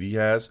speed he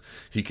has.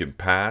 He can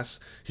pass.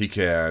 He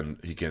can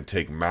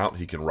take mount.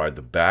 He can ride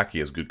the back. He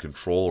has good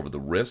control over the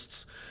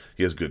wrists.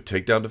 He has good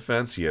takedown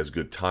defense. He has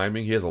good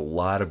timing. He has a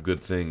lot of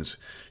good things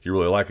you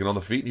really like. And on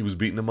the feet, he was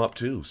beating him up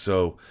too.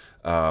 So,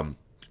 not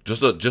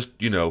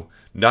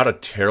a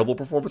terrible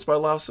performance by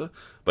Lausa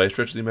by a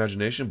stretch of the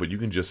imagination, but you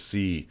can just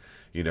see,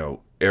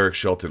 Eric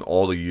Shelton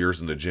all the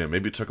years in the gym.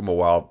 Maybe it took him a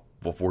while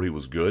before he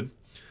was good,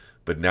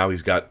 but now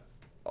he's got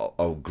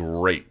a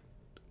great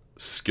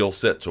skill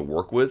set to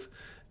work with,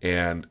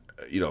 and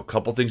a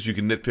couple things you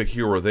can nitpick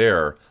here or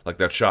there, like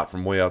that shot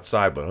from way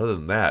outside, but other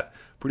than that,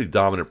 pretty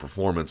dominant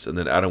performance. And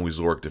then Adam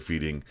Wieczorek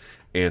defeating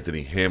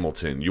Anthony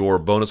Hamilton. Your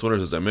bonus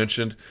winners, as I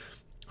mentioned,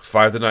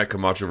 fight of the night,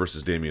 Camacho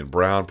versus Damian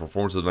Brown.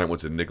 Performance of the night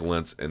went to Nik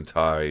Lentz and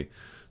Tai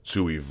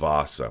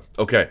Tuivasa.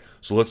 Okay,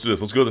 so let's do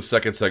this. Let's go to the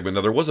second segment.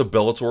 Now, there was a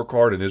Bellator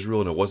card in Israel,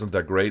 and it wasn't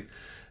that great.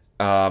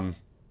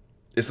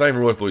 It's not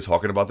even worth really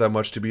talking about that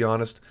much, to be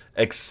honest,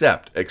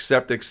 except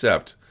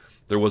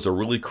there was a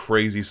really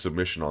crazy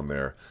submission on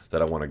there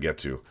that I want to get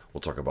to.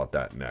 We'll talk about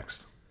that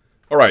next.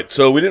 All right,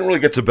 so we didn't really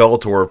get to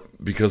Bellator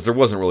because there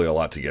wasn't really a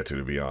lot to get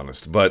to be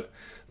honest. But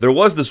there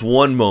was this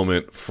one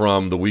moment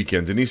from the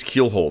weekend. Denise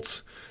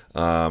Kielholtz,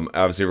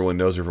 obviously everyone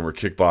knows her from her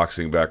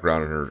kickboxing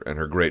background and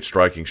her great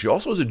striking. She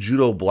also is a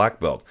judo black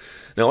belt.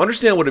 Now,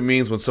 understand what it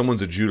means when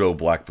someone's a judo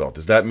black belt.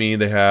 Does that mean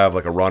they have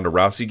like a Ronda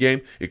Rousey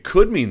game? It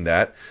could mean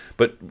that,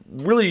 but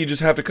really you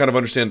just have to kind of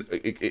understand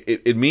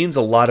it means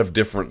a lot of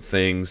different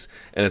things,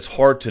 and it's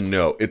hard to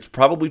know. It's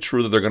probably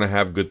true that they're going to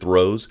have good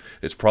throws.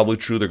 It's probably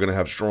true they're going to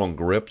have strong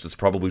grips. It's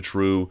probably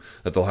true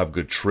that they'll have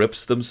good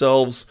trips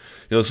themselves.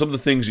 Some of the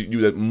things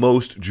that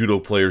most judo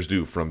players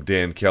do, from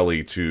Dan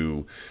Kelly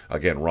to,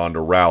 again, Ronda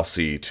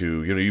Rousey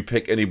to, you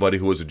pick anybody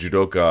who was a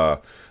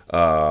judoka,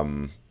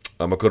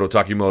 Makoto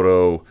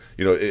Takimoto,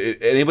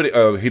 anybody,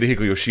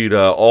 Hidehiko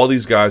Yoshida, all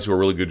these guys who are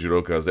really good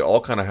judokas, they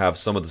all kind of have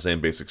some of the same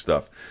basic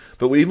stuff.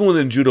 But even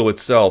within judo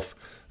itself,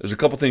 there's a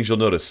couple things you'll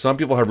notice. Some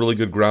people have really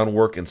good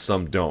groundwork and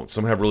some don't.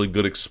 Some have really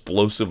good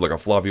explosive, like a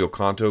Flavio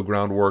Canto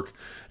groundwork,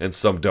 and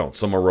some don't.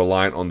 Some are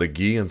reliant on the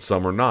gi and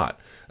some are not.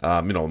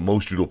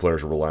 Most judo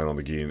players are relying on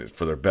the gi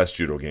for their best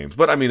judo games.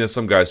 But, there's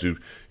some guys who,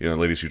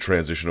 ladies who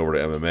transition over to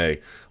MMA,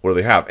 what do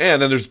they have?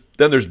 And then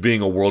there's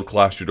being a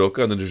world-class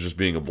judoka, and then there's just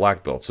being a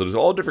black belt. So there's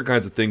all different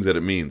kinds of things that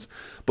it means.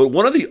 But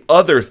one of the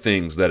other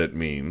things that it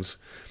means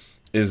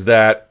is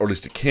that, or at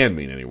least it can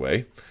mean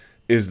anyway,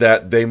 is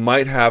that they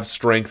might have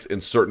strength in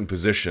certain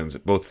positions,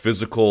 both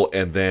physical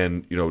and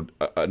then,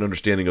 an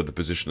understanding of the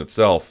position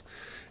itself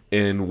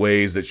in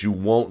ways that you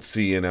won't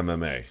see in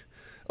MMA.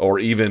 Or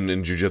even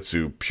in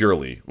jiu-jitsu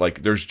purely.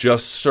 Like, there's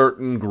just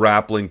certain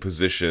grappling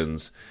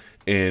positions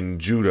in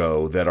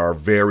judo that are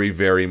very,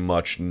 very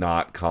much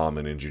not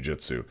common in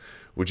jiu-jitsu.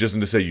 Which isn't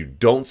to say you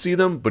don't see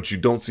them, but you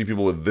don't see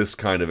people with this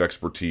kind of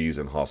expertise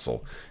and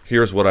hustle.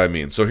 Here's what I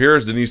mean. So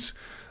here's Denise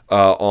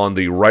on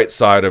the right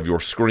side of your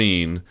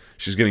screen.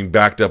 She's getting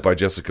backed up by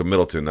Jessica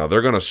Middleton. Now,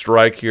 they're going to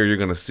strike here. You're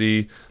going to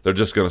see they're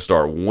just going to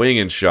start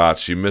winging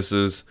shots. She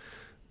misses.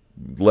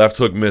 Left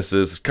hook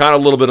misses. Kind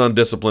of a little bit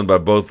undisciplined by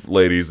both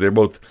ladies. They're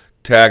both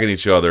tagging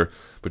each other.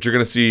 But you're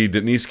going to see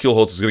Denise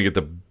Kielholtz is going to get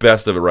the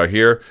best of it right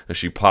here. And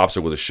she pops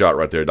her with a shot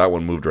right there. That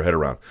one moved her head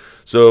around.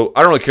 So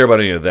I don't really care about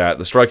any of that.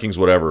 The striking's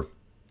whatever.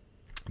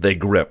 They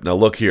grip. Now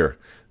look here.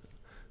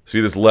 See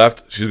this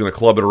left? She's going to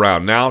club it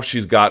around. Now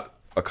she's got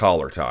a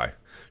collar tie.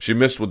 She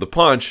missed with the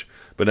punch,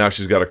 but now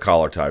she's got a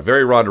collar tie.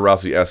 Very Ronda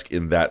Rousey-esque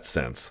in that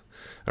sense.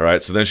 All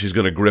right, so then she's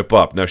going to grip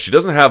up. Now, she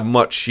doesn't have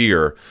much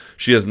here.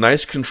 She has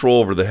nice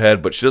control over the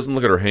head, but she doesn't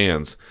look at her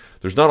hands.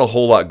 There's not a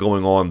whole lot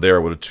going on there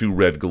with the two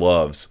red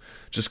gloves.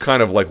 Just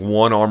kind of like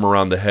one arm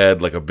around the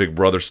head, like a Big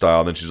Brother style,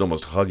 and then she's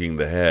almost hugging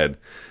the head.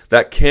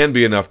 That can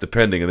be enough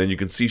depending, and then you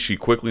can see she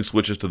quickly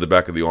switches to the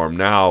back of the arm.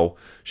 Now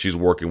she's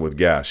working with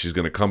gas. She's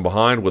going to come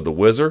behind with the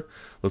whizzer.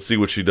 Let's see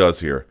what she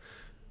does here.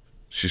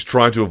 She's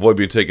trying to avoid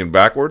being taken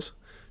backwards.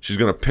 She's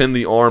going to pin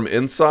the arm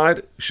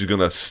inside. She's going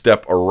to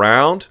step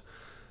around.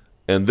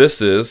 And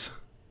this is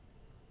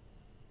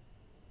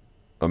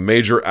a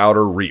major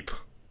outer reap.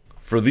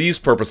 For these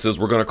purposes,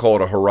 we're going to call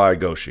it a Harai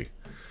Goshi.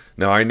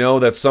 Now, I know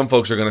that some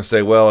folks are going to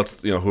say, well,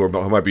 it's,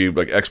 who might be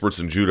like experts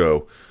in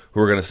judo,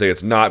 who are going to say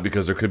it's not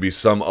because there could be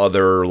some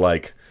other,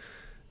 like,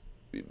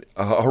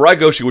 Harai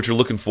Goshi, what you're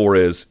looking for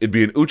is, it'd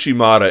be an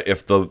Uchimata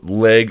if the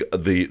leg,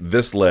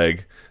 this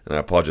leg, and I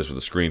apologize for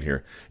the screen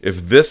here,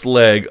 if this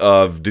leg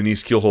of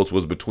Denise Kielholtz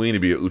was between,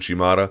 it'd be a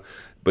Uchimata,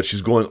 but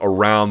she's going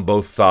around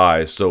both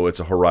thighs, so it's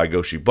a Harai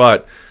Goshi.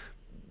 But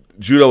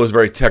judo is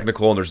very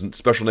technical, and there's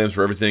special names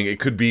for everything. It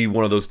could be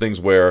one of those things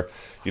where,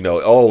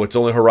 it's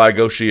only Harai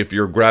Goshi if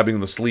you're grabbing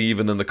the sleeve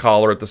and then the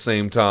collar at the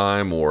same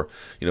time, or,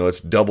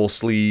 it's double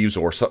sleeves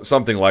or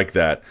something like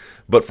that.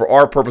 But for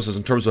our purposes,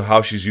 in terms of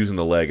how she's using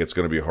the leg, it's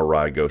going to be a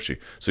Harai Goshi.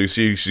 So you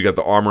see she's got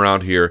the arm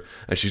around here,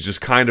 and she's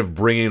just kind of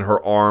bringing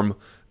her arm,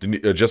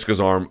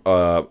 Jessica's arm,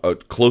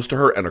 close to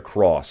her and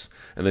across.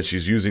 And then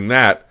she's using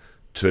that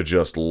to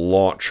just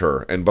launch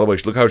her. And by the way,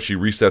 look how she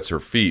resets her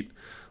feet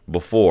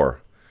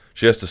before.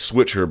 She has to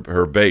switch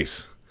her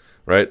base,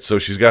 right? So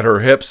she's got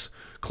her hips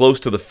close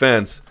to the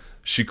fence.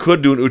 She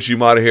could do an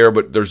Uchimata here,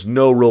 but there's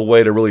no real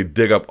way to really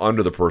dig up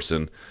under the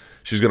person.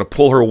 She's going to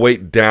pull her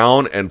weight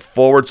down and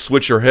forward,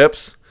 switch her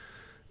hips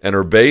and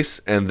her base,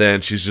 and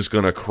then she's just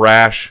going to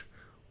crash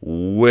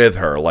with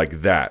her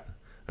like that,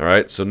 all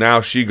right? So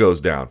now she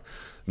goes down.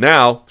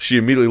 Now she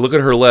immediately, look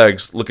at her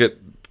legs, look at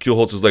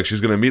Kielholtz's legs.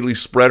 She's going to immediately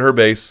spread her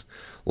base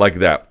like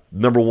that.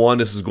 Number one,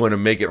 this is going to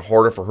make it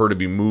harder for her to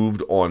be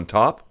moved on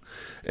top.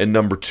 And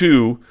number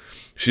two,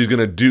 she's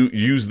going to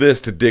use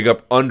this to dig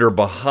up under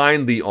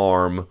behind the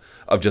arm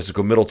of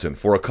Jessica Middleton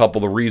for a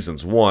couple of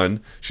reasons.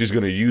 One, she's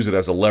going to use it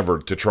as a lever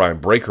to try and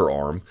break her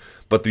arm.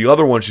 But the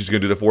other one she's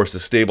going to do for is to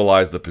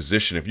stabilize the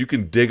position. If you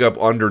can dig up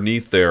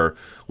underneath there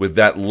with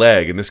that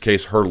leg, in this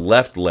case her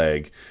left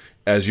leg,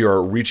 as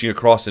you're reaching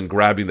across and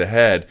grabbing the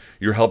head,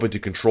 you're helping to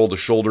control the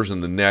shoulders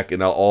and the neck, and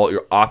now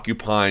you're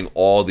occupying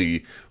all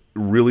the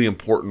really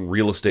important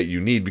real estate you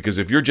need. Because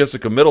if you're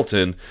Jessica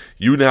Middleton,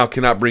 you now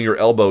cannot bring your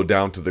elbow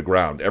down to the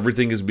ground.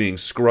 Everything is being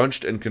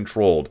scrunched and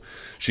controlled.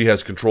 She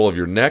has control of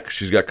your neck.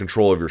 She's got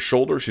control of your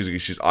shoulders.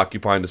 She's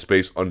occupying the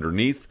space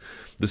underneath.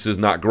 This is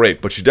not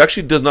great, but she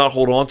actually does not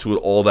hold on to it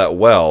all that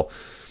well.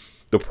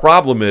 The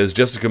problem is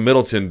Jessica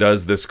Middleton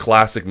does this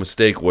classic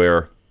mistake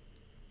where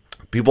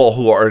people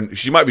who are,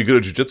 she might be good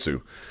at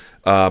jiu-jitsu,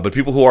 but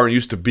people who aren't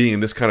used to being in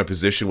this kind of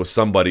position with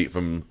somebody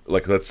from,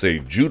 like, let's say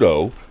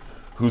judo,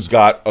 who's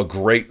got a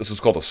great, this is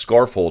called a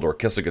scarf hold or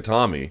kesa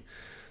gatame,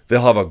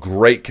 they'll have a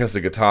great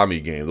kesa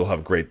gatame game. They'll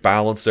have great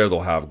balance there.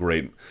 They'll have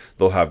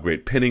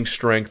great pinning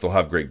strength. They'll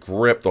have great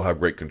grip. They'll have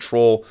great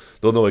control.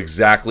 They'll know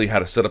exactly how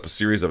to set up a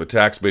series of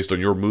attacks based on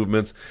your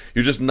movements.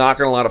 You're just not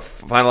going to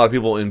find a lot of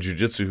people in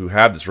jiu-jitsu who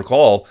have this.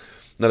 Recall,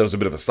 now there was a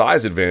bit of a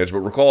size advantage, but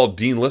recall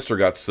Dean Lister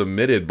got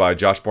submitted by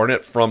Josh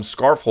Barnett from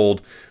scarf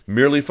hold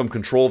merely from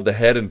control of the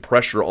head and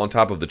pressure on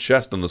top of the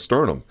chest and the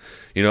sternum.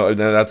 And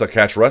that's a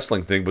catch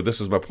wrestling thing, but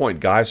this is my point.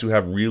 Guys who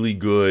have really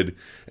good,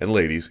 and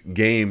ladies,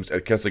 games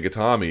at kesa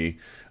gatame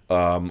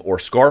or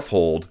scarf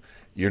hold,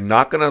 you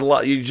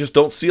just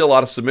don't see a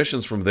lot of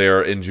submissions from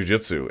there in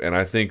jiu-jitsu. And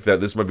I think that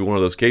this might be one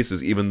of those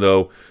cases, even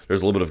though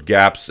there's a little bit of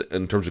gaps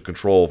in terms of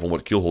control from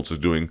what Kielholtz is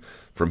doing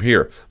from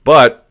here.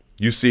 But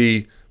you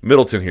see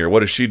Middleton here,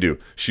 what does she do?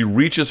 She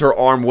reaches her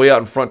arm way out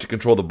in front to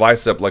control the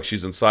bicep like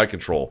she's in side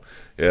control.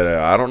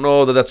 Yeah, I don't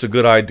know that that's a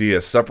good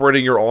idea.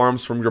 Separating your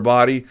arms from your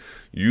body,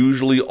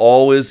 usually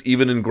always,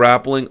 even in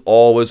grappling,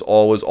 always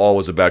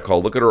a bad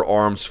call. Look at her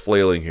arms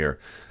flailing here.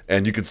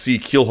 And you can see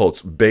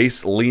Kielholtz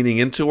base leaning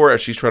into her as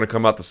she's trying to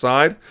come out the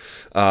side.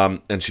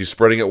 And she's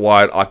spreading it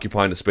wide,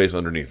 occupying the space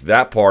underneath.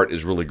 That part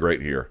is really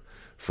great here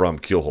from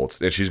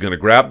Kielholtz. And she's going to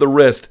grab the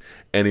wrist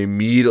and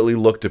immediately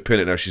look to pin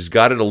it. Now, she's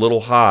got it a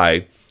little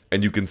high.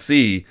 And you can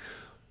see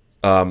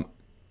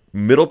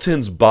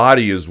Middleton's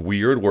body is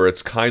weird where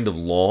it's kind of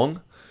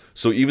long.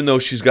 So even though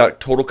she's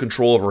got total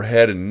control of her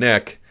head and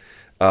neck,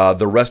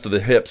 the rest of the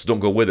hips don't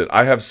go with it.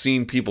 I have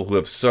seen people who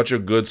have such a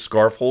good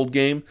scarf hold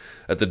game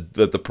that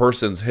the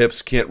person's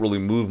hips can't really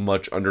move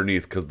much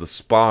underneath because the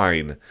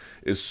spine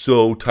is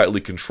so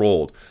tightly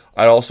controlled.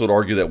 I also would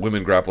argue that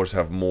women grapplers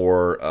have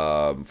more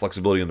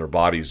flexibility in their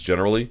bodies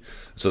generally,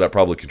 so that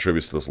probably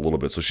contributes to this a little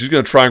bit. So she's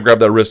going to try and grab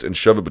that wrist and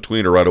shove it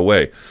between her right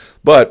away.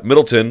 But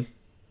Middleton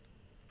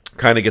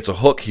kind of gets a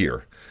hook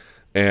here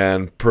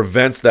and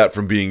prevents that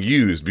from being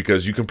used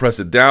because you can press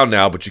it down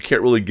now, but you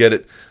can't really get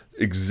it.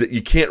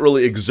 You can't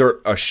really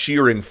exert a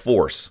shearing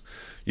force.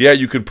 Yeah,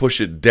 you can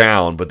push it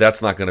down, but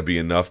that's not going to be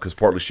enough because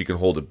partly she can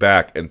hold it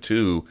back, and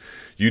two,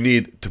 you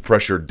need to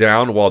pressure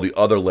down while the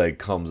other leg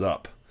comes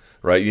up.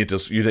 Right, you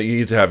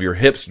need to have your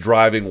hips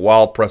driving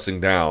while pressing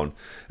down,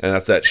 and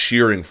that's that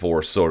shearing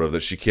force sort of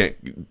that she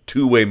can't,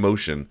 two-way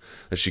motion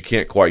that she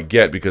can't quite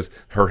get because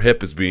her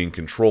hip is being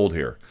controlled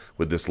here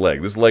with this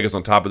leg. This leg is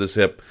on top of this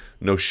hip,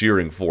 no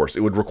shearing force.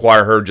 It would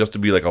require her just to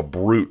be like a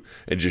brute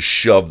and just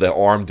shove the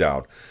arm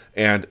down.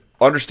 And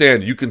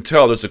understand, you can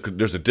tell there's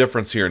a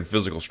difference here in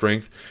physical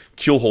strength.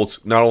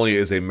 Kielholtz not only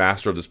is a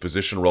master of this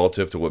position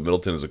relative to what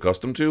Middleton is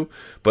accustomed to,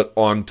 but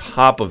on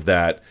top of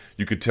that,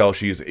 you could tell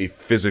she's a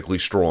physically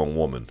strong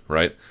woman,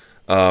 right?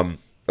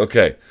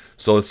 Okay,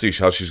 so let's see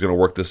how she's going to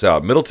work this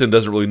out. Middleton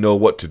doesn't really know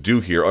what to do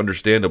here,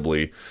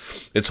 understandably.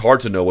 It's hard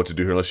to know what to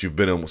do here unless you've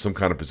been in some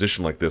kind of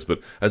position like this.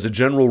 But as a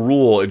general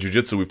rule in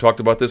jiu-jitsu, we've talked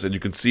about this, and you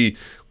can see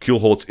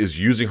Kielholtz is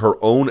using her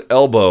own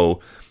elbow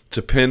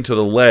to pin to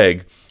the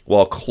leg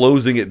while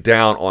closing it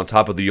down on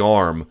top of the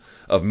arm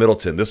of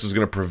Middleton. This is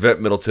going to prevent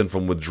Middleton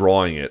from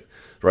withdrawing it,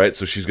 right?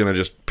 So she's going to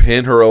just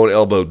pin her own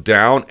elbow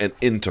down and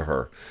into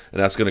her,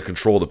 and that's going to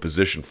control the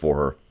position for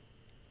her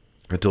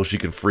until she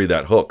can free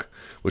that hook,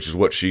 which is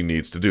what she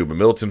needs to do. But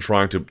Middleton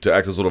trying to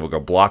act as sort of like a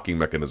blocking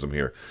mechanism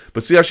here.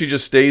 But see how she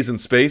just stays in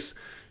space?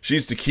 She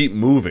needs to keep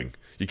moving.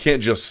 You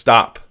can't just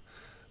stop.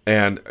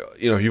 And,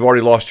 if you've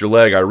already lost your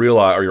leg, I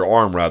realize, or your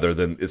arm rather,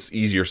 then it's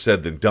easier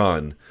said than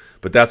done.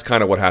 But that's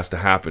kind of what has to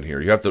happen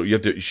here.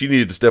 She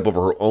needed to step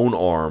over her own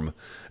arm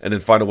and then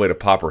find a way to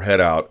pop her head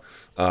out.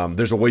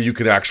 There's a way you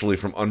could actually,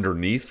 from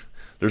underneath,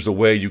 there's a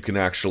way you can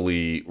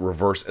actually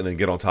reverse and then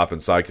get on top in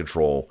side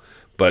control.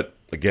 But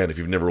again, if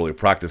you've never really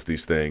practiced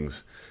these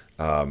things,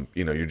 your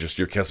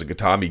kesa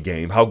gatame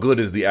game. How good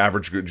is the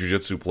average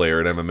jiu-jitsu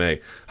player in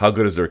MMA? How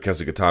good is their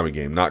kesa gatame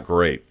game? Not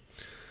great.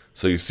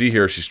 So you see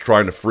here, she's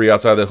trying to free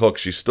outside that hook.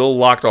 She's still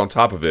locked on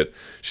top of it.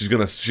 She's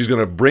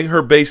gonna bring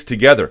her base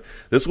together.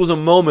 This was a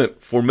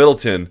moment for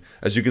Middleton.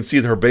 As you can see,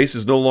 her base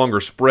is no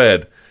longer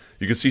spread.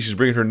 You can see she's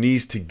bringing her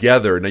knees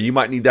together. Now you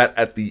might need that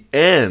at the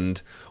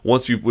end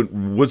once you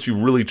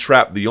really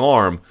trap the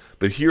arm.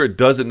 But here it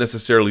doesn't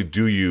necessarily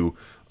do you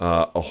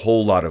a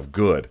whole lot of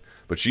good.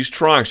 But she's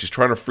trying. She's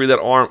trying to free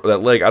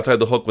that leg outside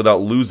the hook without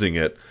losing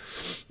it.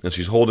 And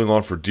she's holding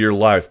on for dear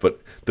life. But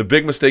the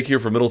big mistake here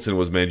for Middleton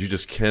was, man, you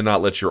just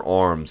cannot let your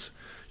arms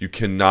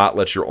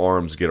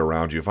get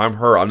around you. If I'm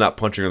her, I'm not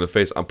punching her in the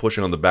face. I'm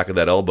pushing on the back of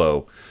that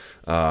elbow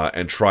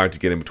and trying to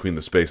get in between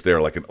the space there,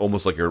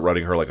 almost like you're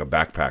running her like a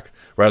backpack.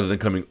 Rather than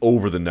coming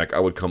over the neck, I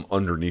would come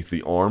underneath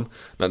the arm.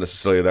 Not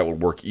necessarily that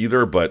would work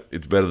either, but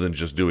it's better than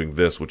just doing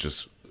this, which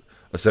is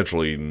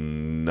essentially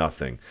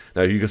nothing.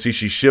 Now you can see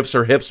she shifts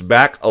her hips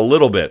back a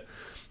little bit.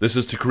 This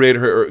is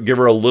to give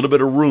her a little bit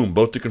of room,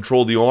 both to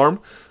control the arm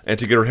and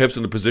to get her hips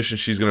in the position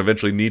she's going to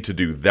eventually need to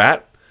do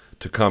that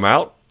to come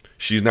out.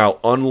 She's now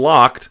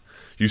unlocked.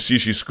 You see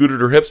she scooted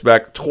her hips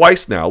back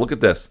twice now. Look at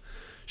this.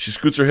 She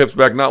scoots her hips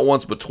back not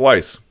once but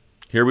twice.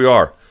 Here we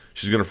are.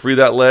 She's going to free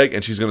that leg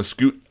and she's going to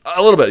scoot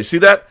a little bit. You see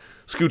that?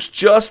 Scoots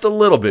just a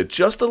little bit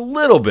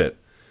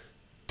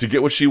to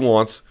get what she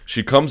wants.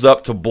 She comes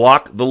up to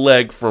block the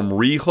leg from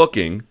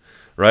re-hooking,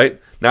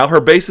 right? Now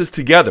her base is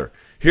together.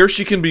 Here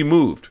she can be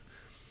moved.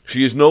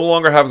 She is no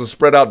longer having a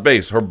spread out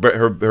base. Her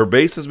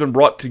base has been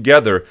brought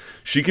together.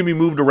 She can be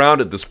moved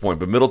around at this point,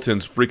 but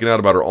Middleton's freaking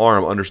out about her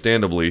arm,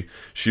 understandably.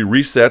 She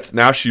resets.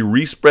 Now she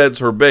respreads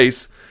her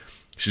base.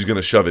 She's going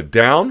to shove it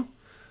down,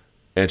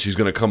 and she's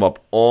going to come up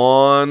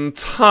on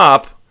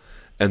top,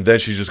 and then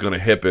she's just going to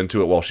hip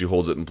into it while she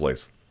holds it in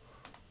place.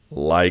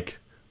 Like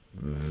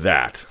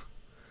that.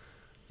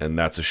 And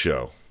that's a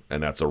show,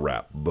 and that's a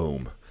wrap.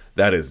 Boom.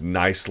 That is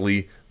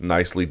nicely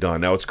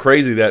done. Now, it's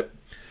crazy that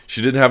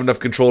she didn't have enough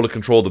control to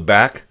control the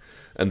back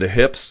and the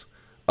hips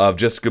of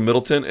Jessica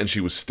Middleton, and she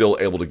was still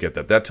able to get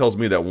that. That tells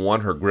me that,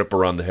 one, her grip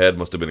around the head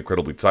must have been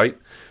incredibly tight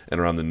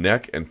and around the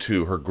neck, and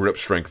two, her grip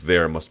strength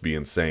there must be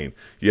insane.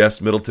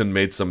 Yes, Middleton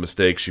made some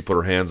mistakes. She put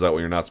her hands out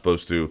when you're not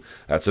supposed to.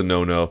 That's a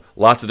no-no.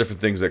 Lots of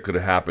different things that could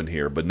have happened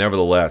here, but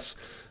nevertheless,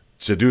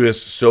 to do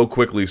this so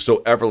quickly,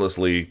 so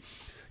effortlessly,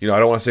 I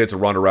don't want to say it's a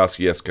Ronda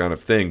Rousey-esque kind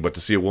of thing, but to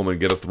see a woman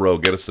get a throw,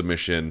 get a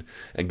submission,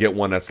 and get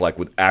one that's like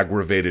with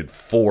aggravated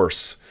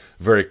force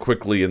very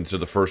quickly into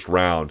the first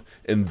round,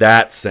 in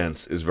that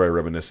sense, is very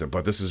reminiscent.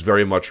 But this is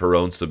very much her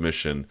own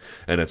submission,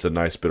 and it's a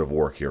nice bit of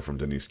work here from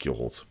Denise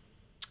Kielholtz.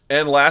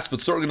 And last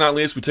but certainly not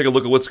least, we take a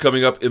look at what's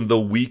coming up in the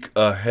week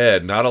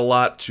ahead. Not a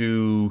lot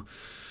to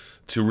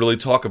really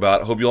talk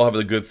about. I hope you all have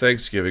a good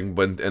Thanksgiving.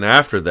 And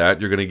after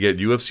that, you're going to get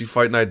UFC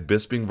Fight Night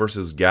Bisping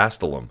versus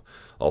Gastelum,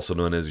 also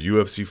known as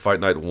UFC Fight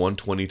Night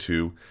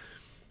 122.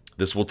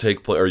 This will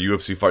take place, or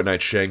UFC Fight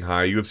Night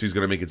Shanghai. UFC is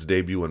going to make its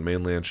debut in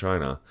mainland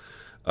China.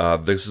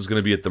 This is going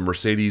to be at the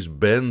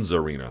Mercedes-Benz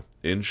Arena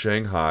in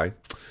Shanghai.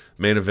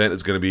 Main event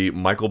is going to be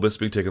Michael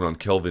Bisping taking on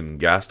Kelvin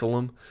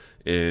Gastelum.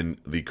 In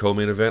the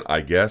co-main event,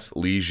 I guess,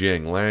 Li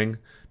Jianlang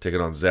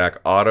taking on Zach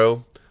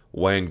Otto.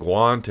 Wang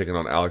Guan taking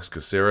on Alex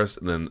Caceres.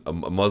 And then a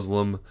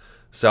Muslim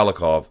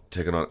Salikov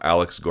taking on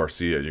Alex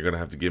Garcia. You're going to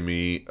have to give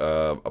me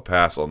a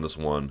pass on this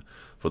one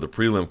for the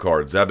prelim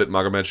card. Zabit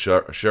Magomed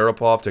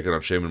Sharapov taking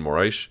on Shaman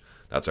Moraes.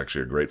 That's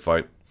actually a great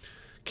fight.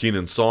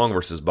 Keenan Song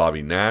versus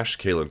Bobby Nash.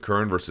 Kalen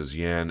Kern versus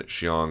Yan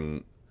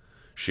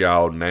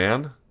Xiao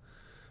Nan.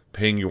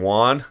 Ping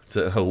Yuan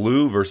to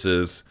Lu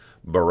versus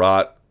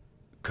Bharat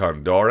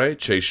Kandare.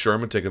 Chase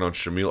Sherman taking on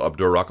Shamil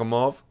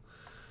Abdurakhimov.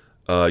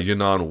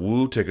 Yanan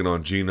Wu taking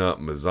on Gina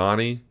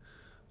Mazzani.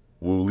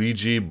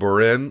 Wuliji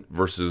Buren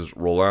versus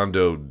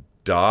Rolando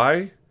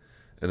Dai.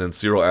 And then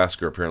Cyril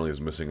Asker apparently is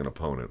missing an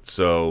opponent.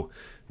 So,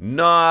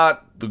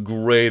 not the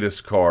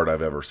greatest card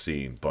I've ever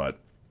seen, but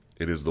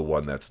it is the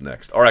one that's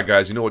next. All right,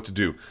 guys, you know what to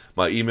do.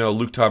 My email,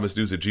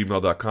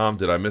 lukethomasnews@gmail.com.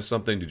 Did I miss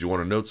something? Did you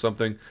want to note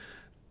something?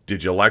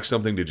 Did you like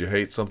something? Did you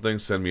hate something?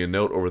 Send me a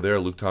note over there,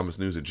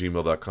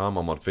 lukethomasnews@gmail.com.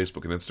 I'm on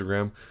Facebook and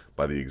Instagram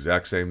by the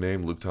exact same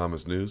name, Luke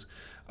Thomas News.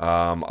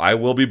 I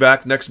will be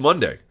back next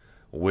Monday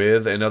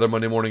with another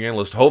Monday Morning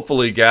Analyst.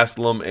 Hopefully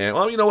Gastelum and,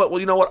 well, you know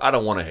what? I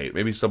don't want to hate.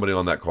 Maybe somebody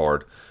on that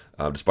card,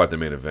 despite the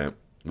main event,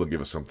 will give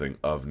us something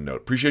of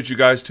note. Appreciate you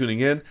guys tuning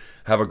in.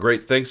 Have a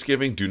great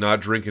Thanksgiving. Do not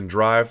drink and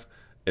drive.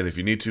 And if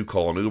you need to,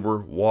 call an Uber,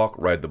 walk,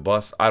 ride the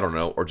bus, I don't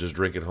know, or just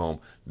drink at home.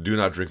 Do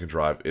not drink and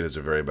drive. It is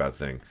a very bad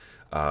thing.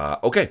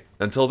 Okay,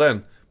 until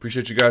then,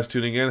 appreciate you guys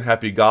tuning in.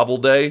 Happy Gobble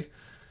Day,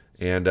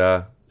 and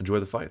enjoy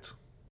the fights.